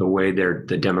 the way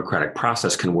the democratic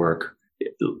process can work,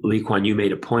 Lee Kuan Yew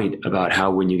made a point about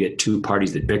how when you get two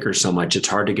parties that bicker so much, it's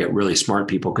hard to get really smart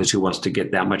people, because who wants to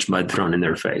get that much mud thrown in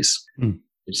their face?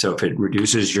 And so if it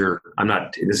reduces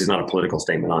this is not a political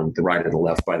statement on the right or the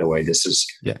left, by the way. This is,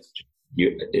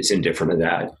 it's indifferent to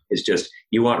that. It's just,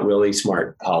 you want really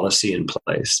smart policy in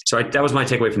place. So that was my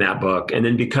takeaway from that book. And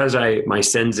then because my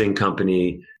Senzing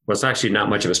company, well, it's actually not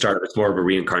much of a startup. It's more of a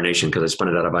reincarnation because I spun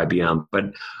it out of IBM.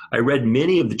 But I read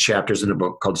many of the chapters in a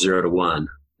book called 0 to 1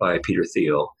 by Peter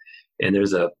Thiel. And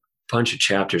there's a bunch of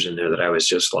chapters in there that I was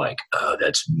just like, oh,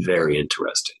 that's very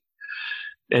interesting.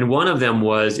 And one of them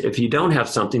was, if you don't have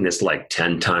something that's like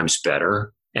 10 times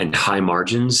better and high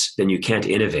margins, then you can't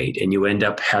innovate. And you end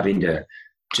up having to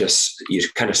you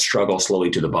kind of struggle slowly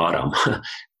to the bottom,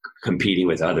 competing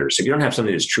with others. If you don't have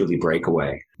something that's truly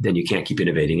breakaway, then you can't keep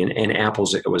innovating. And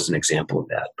Apple's was an example of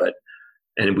that.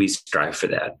 And we strive for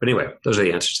that. But anyway, those are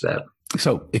the answers to that.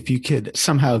 So if you could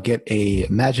somehow get a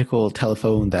magical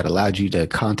telephone that allowed you to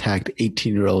contact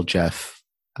 18-year-old Jeff,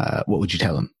 what would you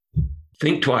tell him?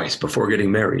 Think twice before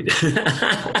getting married.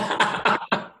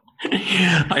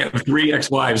 I have 3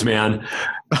 ex-wives, man.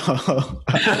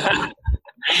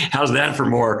 How's that for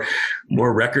more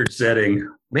record setting?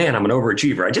 Man, I'm an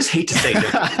overachiever. I just hate to say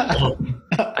no.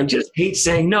 I just hate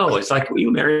saying no. It's like, will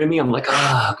you marry me? I'm like,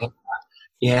 oh,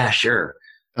 yeah, sure.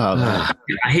 Oh,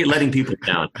 I hate letting people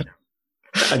down.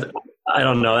 I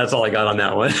don't know. That's all I got on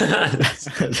that one.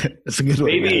 That's a good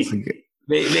one.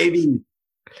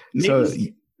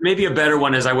 Maybe a better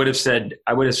one is I would have said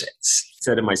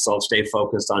to myself, stay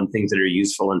focused on things that are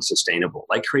useful and sustainable.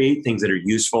 Like create things that are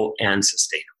useful and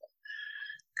sustainable.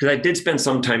 Because I did spend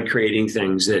some time creating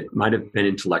things that might have been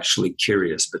intellectually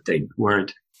curious, but they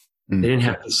weren't. They didn't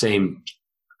have the same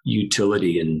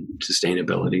utility and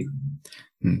sustainability.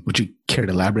 Would you care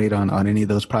to elaborate on any of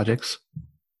those projects?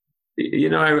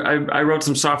 I wrote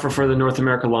some software for the North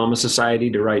American Llama Society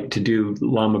to do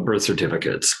llama birth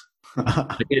certificates.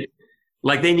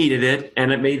 Like they needed it,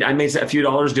 and I made a few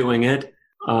dollars doing it,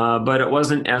 but it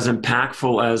wasn't as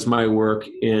impactful as my work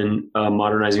in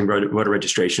modernizing voter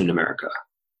registration in America,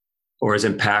 or as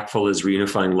impactful as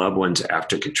reunifying loved ones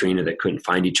after Katrina that couldn't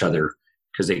find each other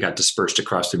because they got dispersed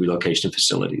across the relocation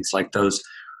facilities. Like those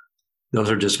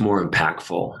are just more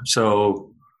impactful.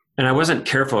 So, and I wasn't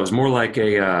careful. It was more like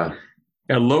a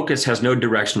locust has no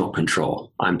directional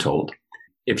control, I'm told.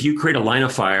 If you create a line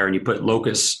of fire and you put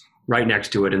locusts right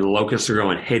next to it and the locusts are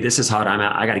going, hey, this is hot,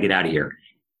 I got to get out of here.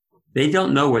 They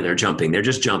don't know where they're jumping. They're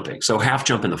just jumping. So half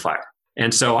jump in the fire.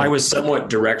 And so I was somewhat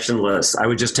directionless. I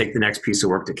would just take the next piece of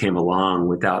work that came along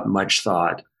without much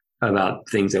thought about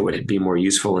things that would be more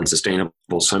useful and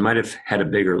sustainable. So I might have had a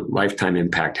bigger lifetime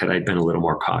impact had I been a little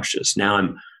more cautious. Now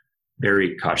I'm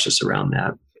very cautious around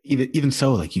that. Even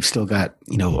so, like you've still got,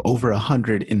 over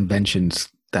 100 inventions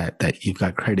that you've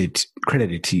got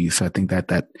credited to you. So I think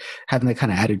that having that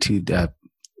kind of attitude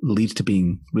leads to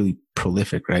being really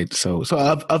prolific, right? So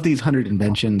of these 100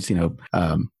 inventions,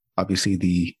 obviously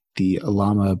the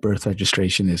llama birth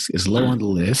registration is low on the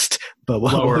list, but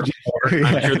I'm sure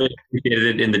they appreciated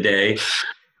it in the day.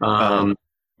 What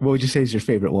would you say is your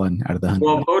favorite one out of the 100?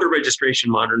 Well, voter registration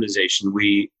modernization.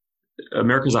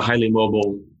 America's a highly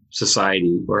mobile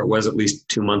society, or it was at least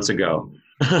 2 months ago.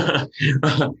 But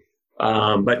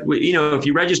if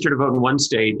you register to vote in one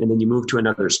state and then you move to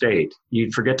another state, you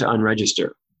forget to unregister.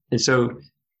 And so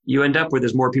you end up where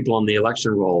there's more people on the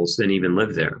election rolls than even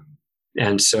live there.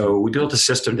 And so we built a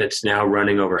system that's now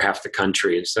running over half the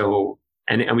country. And so,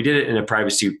 and we did it in a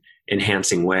privacy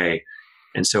enhancing way.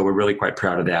 And so we're really quite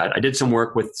proud of that. I did some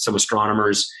work with some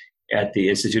astronomers at the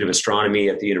Institute of Astronomy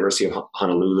at the University of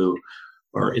Honolulu,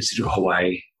 or Institute of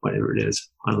Hawaii, whatever it is,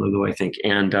 Honolulu, I think.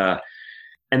 And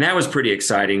that was pretty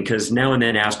exciting because now and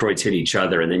then asteroids hit each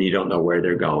other and then you don't know where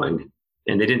they're going.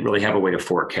 And they didn't really have a way to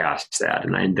forecast that.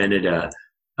 And I invented a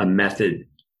method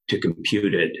to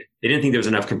compute it. They didn't think there was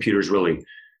enough computers really.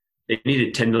 They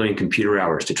needed 10 million computer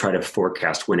hours to try to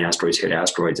forecast when asteroids hit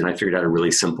asteroids. And I figured out a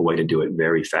really simple way to do it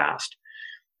very fast.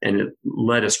 And it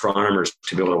led astronomers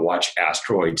to be able to watch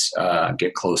asteroids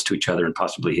get close to each other and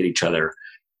possibly hit each other,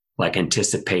 like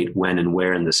anticipate when and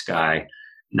where in the sky,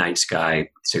 night sky,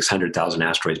 600,000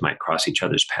 asteroids might cross each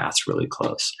other's paths really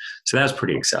close. So that's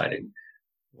pretty exciting.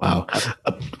 Wow.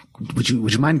 Would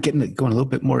you mind going a little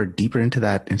bit more deeper into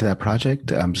that project?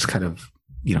 Just kind of,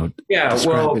 Yeah.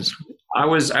 Well, I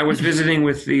was visiting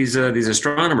with these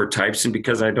astronomer types, and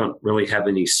because I don't really have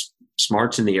any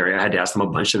smarts in the area, I had to ask them a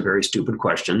bunch of very stupid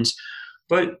questions.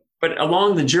 But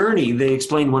along the journey, they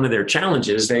explained one of their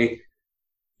challenges. They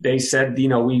said,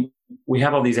 we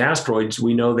have all these asteroids.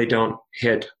 We know they don't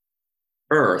hit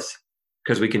Earth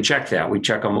because we can check that. We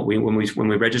check them when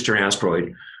we register an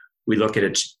asteroid. We look at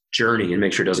its journey and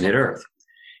make sure it doesn't hit Earth.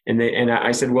 And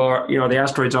I said, well, the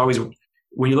asteroids always,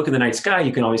 when you look in the night sky,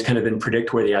 you can always kind of then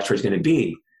predict where the asteroid's going to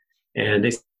be. And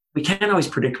they said, we can't always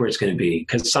predict where it's going to be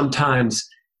because sometimes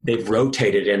they've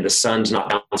rotated and the sun's not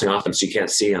bouncing off them, so you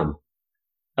can't see them.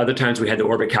 Other times we had the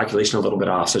orbit calculation a little bit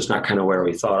off, so it's not kind of where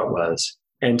we thought it was.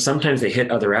 And sometimes they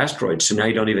hit other asteroids, so now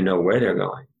you don't even know where they're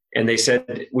going. And they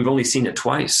said, we've only seen it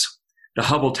twice. The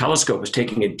Hubble telescope was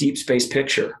taking a deep space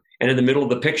picture, and in the middle of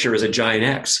the picture is a giant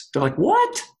X. They're like,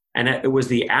 what? And it was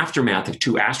the aftermath of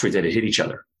 2 asteroids that had hit each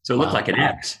other. So it looked like an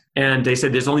X. And they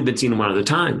said, there's only been seen one other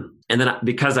time. And then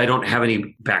because I don't have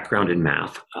any background in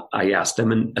math, I asked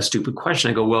them a stupid question.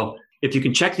 I go, well, if you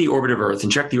can check the orbit of Earth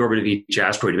and check the orbit of each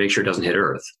asteroid to make sure it doesn't hit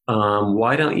Earth,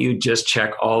 why don't you just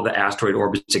check all the asteroid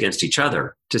orbits against each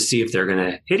other to see if they're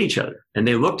going to hit each other? And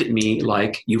they looked at me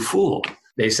like, you fool.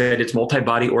 They said it's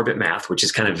multi-body orbit math, which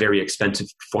is kind of very expensive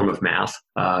form of math.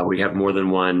 We have more than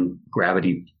one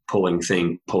gravity pulling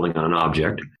thing pulling on an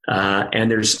object. And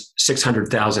there's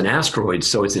 600,000 asteroids,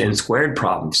 so it's an n squared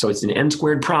problem. So it's an n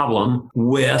squared problem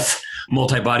with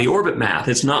multi-body orbit math.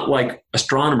 It's not like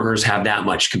astronomers have that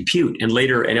much compute. And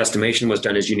later an estimation was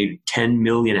done as you need 10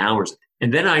 million hours.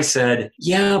 And then I said,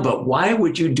 yeah, but why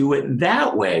would you do it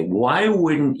that way? Why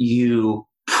wouldn't you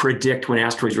predict when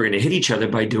asteroids were going to hit each other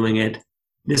by doing it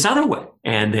this other way?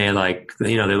 And they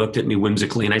they looked at me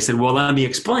whimsically and I said, well, let me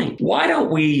explain. Why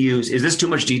don't we use, is this too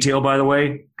much detail, by the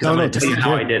way? Because I'm going to tell you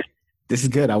how I did it. This is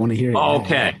good. I want to hear it.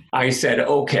 Okay. I said,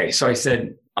 okay. So I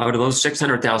said, out of those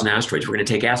 600,000 asteroids, we're going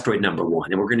to take asteroid number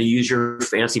 1 and we're going to use your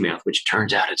fancy math, which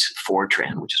turns out it's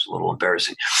Fortran, which is a little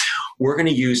embarrassing. We're going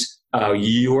to use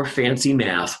your fancy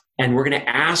math and we're going to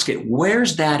ask it,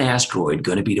 where's that asteroid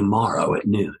going to be tomorrow at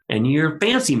noon? And your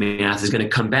fancy math is going to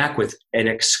come back with an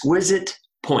exquisite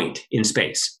point in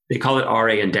space. They call it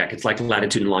RA and DEC. It's like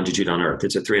latitude and longitude on Earth.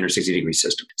 It's a 360-degree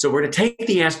system. So we're going to take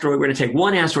the asteroid, we're going to take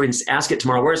one asteroid and ask it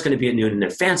tomorrow where it's going to be at noon, and then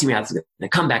fancy math is going to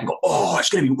come back and go, oh, it's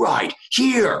going to be right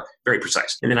here. Very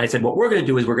precise. And then I said, what we're going to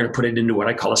do is we're going to put it into what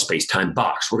I call a space-time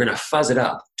box. We're going to fuzz it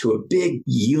up to a big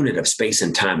unit of space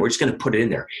and time. We're just going to put it in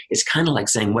there. It's kind of like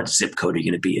saying, what zip code are you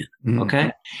going to be in?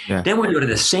 Okay? Yeah. Then we're going to go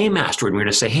to the same asteroid and we're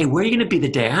going to say, hey, where are you going to be the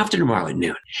day after tomorrow at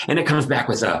noon? And it comes back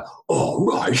with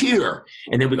right here.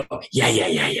 And then we go,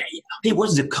 yeah. Hey,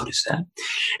 what zip code is that?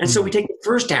 And so we take the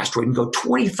first asteroid and go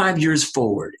 25 years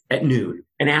forward at noon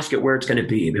and ask it where it's going to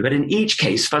be. But in each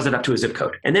case, fuzz it up to a zip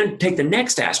code. And then take the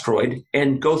next asteroid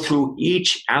and go through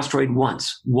each asteroid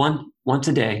once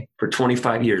a day for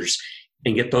 25 years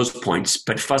and get those points,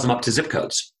 but fuzz them up to zip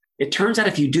codes. It turns out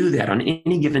if you do that on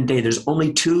any given day, there's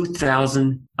only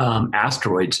 2,000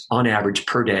 asteroids on average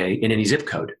per day in any zip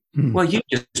code. Well, you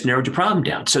just narrowed your problem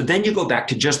down. So then you go back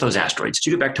to just those asteroids.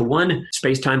 So you go back to one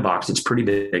space-time box. It's pretty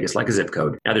big. It's like a zip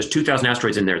code. Now there's 2,000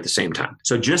 asteroids in there at the same time.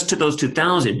 So just to those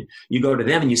 2,000, you go to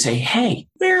them and you say, hey,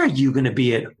 where are you going to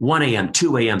be at 1 a.m.,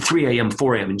 2 a.m., 3 a.m.,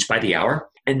 4 a.m. by the hour?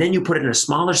 And then you put it in a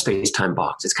smaller space-time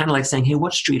box. It's kind of like saying, hey,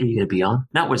 what street are you going to be on?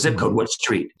 Not what zip code, what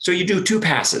street? So you do 2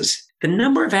 passes. The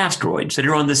number of asteroids that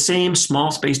are on the same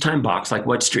small space-time box, like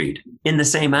what street, in the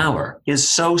same hour is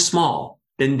so small.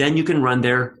 Then you can run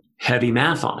their heavy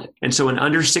math on it. And so in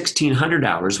under 1,600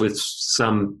 hours with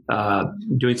some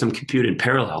doing some compute in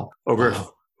parallel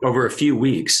over a few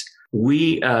weeks,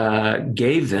 we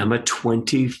gave them a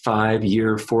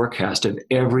 25-year forecast of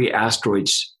every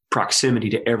asteroid's proximity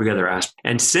to every other asteroid.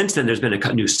 And since then, there's been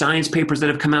new science papers that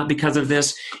have come out because of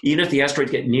this. Even if the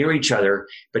asteroids get near each other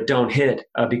but don't hit,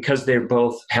 because they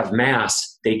both have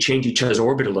mass, they change each other's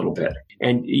orbit a little bit.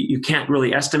 And you can't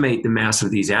really estimate the mass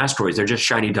of these asteroids. They're just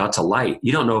shiny dots of light.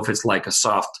 You don't know if it's like a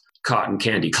soft cotton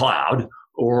candy cloud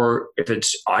or if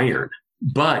it's iron.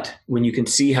 But when you can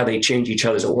see how they change each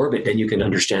other's orbit, then you can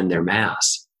understand their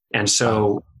mass. And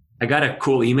so I got a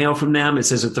cool email from them. It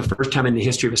says it's the first time in the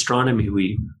history of astronomy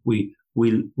we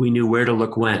knew where to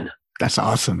look when. That's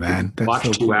awesome, man. That's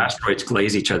Watch two asteroids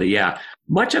glaze each other. Yeah.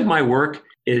 Much of my work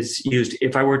is used,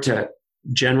 if I were to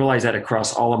generalize that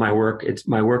across all of my work,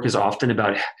 my work is often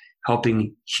about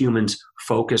helping humans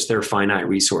focus their finite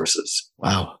resources.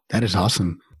 Wow, that is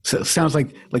awesome. So it sounds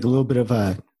like a little bit of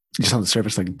just on the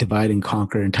surface, like divide and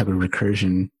conquer and type of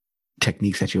recursion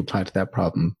techniques that you apply to that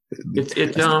problem. You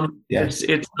could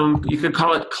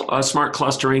call it smart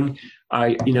clustering.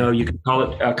 You could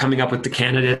call it coming up with the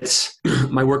candidates.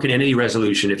 My work in entity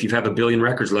resolution, if you have 1 billion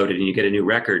records loaded and you get a new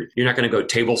record, you're not going to go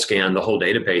table scan the whole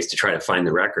database to try to find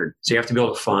the record. So you have to be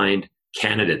able to find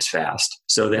candidates fast.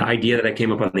 So the idea that I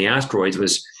came up on the asteroids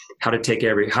was how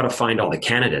to find all the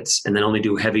candidates and then only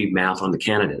do heavy math on the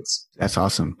candidates. That's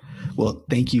awesome. Well,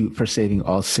 thank you for saving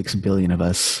all 6 billion of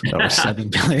us, or 7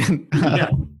 billion.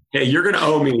 Yeah. Hey, you're going to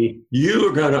owe me.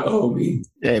 You're going to owe me.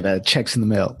 Hey, man, checks in the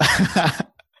mail.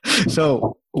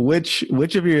 So which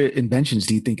of your inventions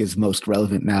do you think is most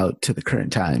relevant now to the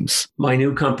current times? My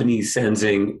new company,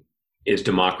 Sensing, is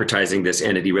democratizing this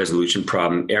entity resolution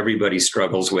problem. Everybody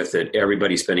struggles with it.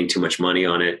 Everybody's spending too much money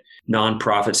on it.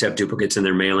 Nonprofits have duplicates in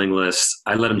their mailing lists.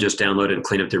 I let them just download it and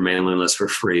clean up their mailing list for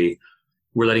free.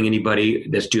 We're letting anybody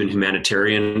that's doing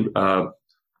humanitarian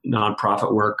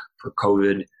nonprofit work for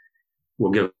COVID,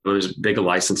 we'll give them as big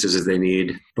licenses as they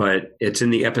need. But it's in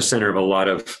the epicenter of a lot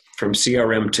of, from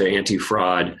CRM to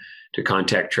anti-fraud to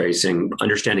contact tracing,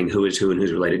 understanding who is who and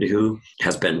who's related to who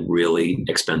has been really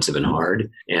expensive and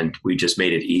hard. And we just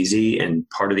made it easy. And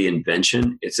part of the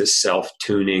invention, it's a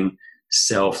self-tuning,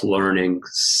 self-learning,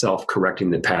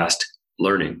 self-correcting the past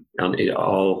learning,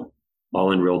 all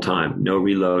in real time. No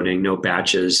reloading, no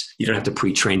batches. You don't have to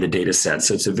pre-train the data set.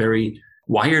 So it's a very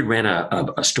Wired ran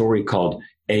a story called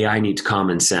AI Needs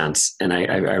Common Sense. And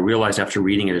I realized after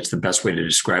reading it, it's the best way to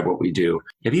describe what we do.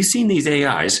 Have you seen these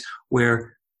AIs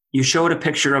where you show it a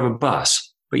picture of a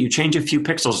bus, but you change a few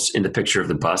pixels in the pixel of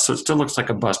the bus, so it still looks like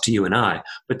a bus to you and I,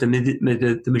 but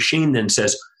the machine then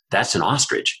says, that's an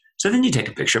ostrich. So then you take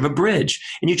a picture of a bridge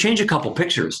and you change a couple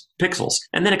pixels,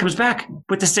 and then it comes back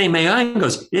with the same AI and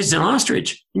goes, it's an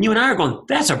ostrich. And you and I are going,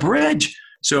 that's a bridge.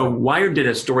 So Wired did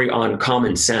a story on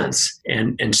common sense.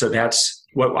 And so that's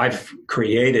what I've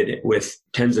created with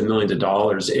tens of millions of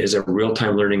dollars is a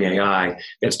real-time learning AI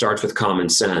that starts with common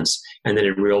sense and then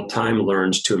in real time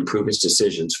learns to improve its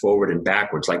decisions forward and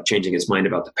backwards, like changing its mind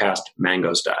about the past,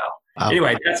 Mango style. Wow.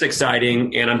 Anyway, that's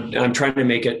exciting. And I'm trying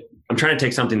to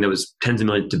take something that was tens of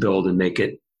millions to build and make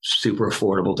it super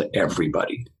affordable to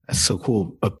everybody. That's so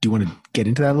cool. Do you want to get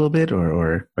into that a little bit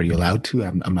or are you allowed to?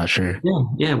 I'm not sure.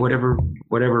 Yeah, whatever.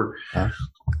 Yeah.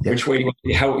 Which way what do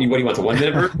you want? The 1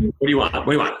 minute version? What do you want?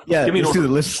 Yeah,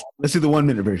 let's do the 1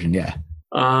 minute version. Yeah.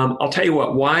 I'll tell you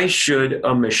what, why should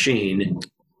a machine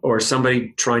or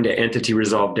somebody trying to entity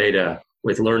resolve data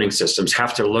with learning systems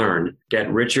have to learn that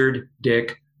Richard,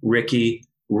 Dick, Ricky,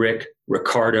 Rick,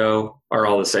 Ricardo are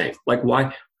all the same? Like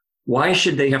why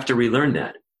should they have to relearn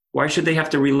that? Why should they have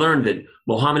to relearn that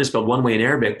Mohammed is spelled one way in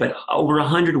Arabic, but over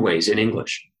 100 ways in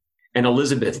English? And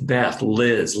Elizabeth, Beth,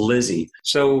 Liz, Lizzie.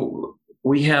 So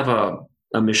we have a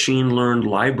machine learned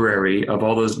library of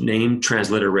all those name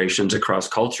transliterations across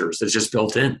cultures that's just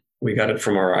built in. We got it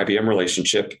from our IBM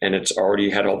relationship and it's already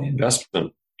had all the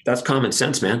investment. That's common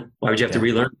sense, man. Why would you have to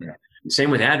relearn that?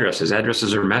 Same with addresses.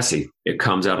 Addresses are messy. It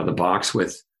comes out of the box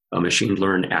with a machine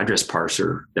learned address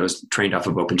parser that was trained off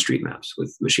of OpenStreetMaps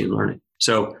with machine learning.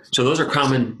 So those are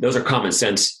common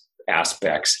sense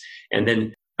aspects. And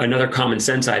then another common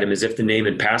sense item is if the name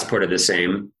and passport are the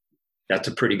same, that's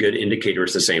a pretty good indicator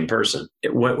it's the same person.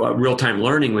 What real-time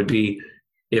learning would be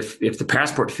if the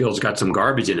passport field's got some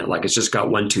garbage in it, like it's just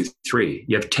got 1, 2, 3.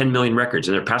 You have 10 million records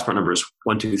and their passport number is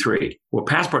 1, 2, 3. Well,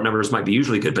 passport numbers might be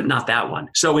usually good, but not that one.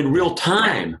 So in real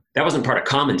time, that wasn't part of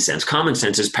common sense. Common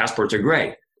sense is passports are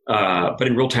great. But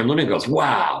in real-time learning, it goes,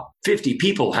 wow, 50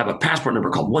 people have a passport number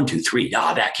called 1, 2, 3.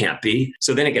 That can't be.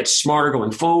 So then it gets smarter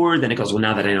going forward. Then it goes, well,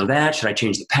 now that I know that, should I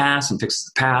change the past and fix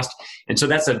the past? And so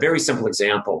that's a very simple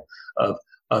example of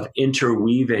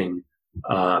interweaving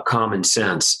common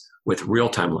sense with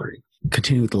real-time learning.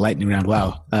 Continue with the lightning round.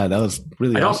 Wow, that was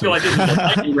really awesome. I don't feel like this is a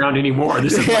lightning round anymore.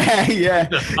 This is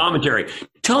commentary.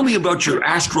 Tell me about your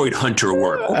asteroid hunter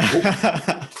work.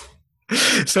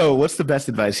 So what's the best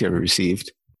advice you ever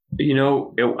received? I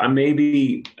don't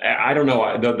know.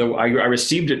 I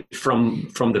received it from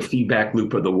the feedback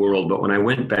loop of the world. But when I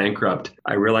went bankrupt,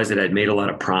 I realized that I'd made a lot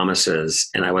of promises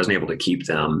and I wasn't able to keep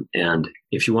them. And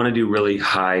if you want to do really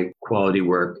high quality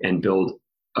work and build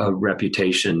a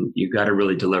reputation, you got to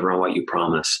really deliver on what you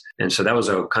promise. And so that was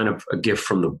a kind of a gift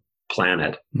from the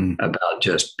planet about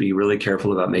just be really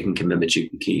careful about making commitments you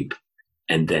can keep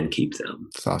and then keep them.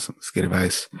 That's awesome. That's good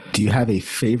advice. Do you have a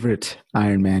favorite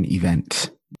Ironman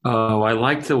event? Oh, I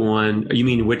like the one. You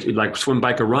mean which, like swim,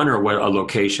 bike, or run, or what? A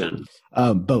location?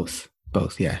 Both.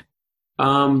 Yeah.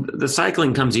 The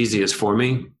cycling comes easiest for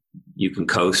me. You can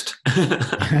coast. My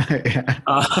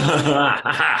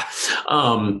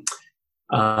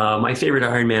favorite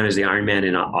Ironman is the Ironman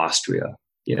in Austria.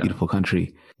 Yeah. Beautiful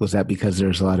country. Was that because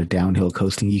there's a lot of downhill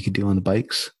coasting you could do on the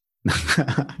bikes?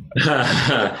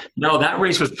 No, that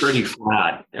race was pretty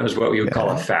flat. It was what we would call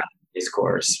a fat race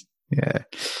course. Yeah.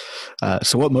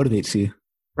 So what motivates you?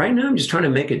 Right now, I'm just trying to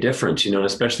make a difference,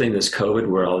 especially in this COVID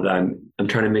world. I'm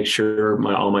trying to make sure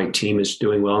all my team is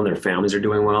doing well and their families are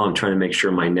doing well. I'm trying to make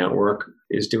sure my network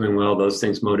is doing well. Those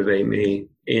things motivate me.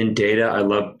 In data, I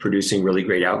love producing really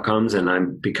great outcomes, and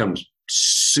I'm become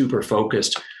super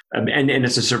focused. And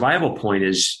it's a survival point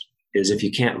is if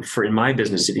you can't, in my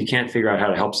business, if you can't figure out how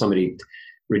to help somebody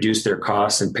reduce their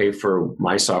costs and pay for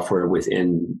my software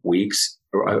within weeks,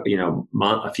 or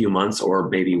a few months or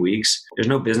maybe weeks, there's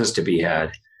no business to be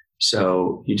had.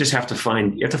 So you just have to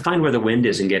find where the wind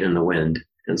is and get in the wind.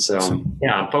 And so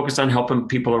I'm focused on helping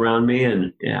people around me.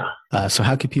 And so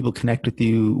how can people connect with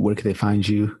you? Where can they find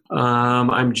you?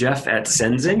 I'm Jeff at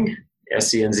Senzing,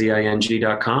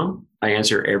 SENZING.com. I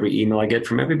answer every email I get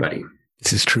from everybody.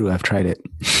 This is true. I've tried it.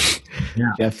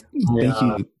 Yeah. Jeff, thank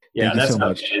you. Yeah, thank you so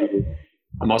much.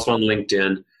 I'm also on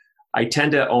LinkedIn. I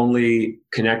tend to only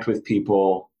connect with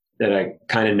people that I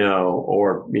kind of know,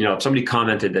 or, if somebody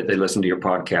commented that they listen to your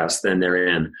podcast, then they're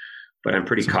in, but I'm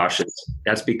pretty cautious.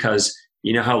 That's because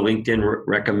how LinkedIn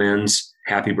recommends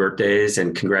happy birthdays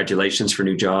and congratulations for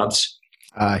new jobs.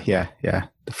 Yeah.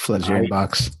 The floods your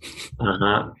inbox.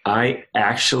 I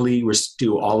actually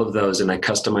do all of those, and I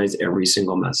customize every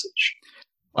single message.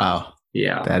 Wow.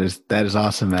 Yeah. That is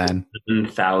awesome, man.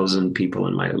 1,000 people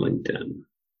in my LinkedIn.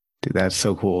 Dude, that's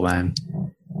so cool, man.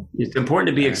 It's important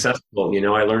to be accessible.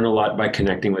 I learn a lot by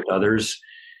connecting with others,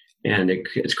 and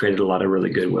it's created a lot of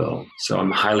really goodwill. So I'm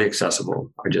highly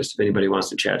accessible. If anybody wants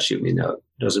to chat, shoot me a note.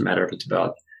 It doesn't matter if it's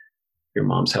about your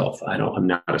mom's health. I'm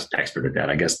not an expert at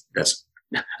that. I guess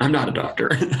I'm not a doctor,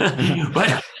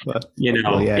 but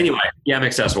anyway, yeah, I'm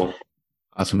accessible.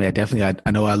 Awesome. Yeah, definitely.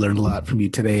 I know I learned a lot from you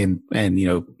today, and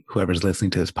whoever's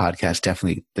listening to this podcast,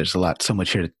 definitely there's so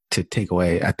much here to take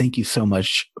away. I thank you so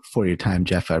much for your time,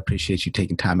 Jeff. I appreciate you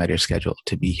taking time out of your schedule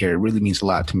to be here. It really means a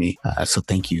lot to me. So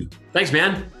thank you. Thanks,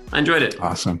 man. I enjoyed it.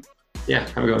 Awesome. Yeah.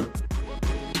 Have a good one.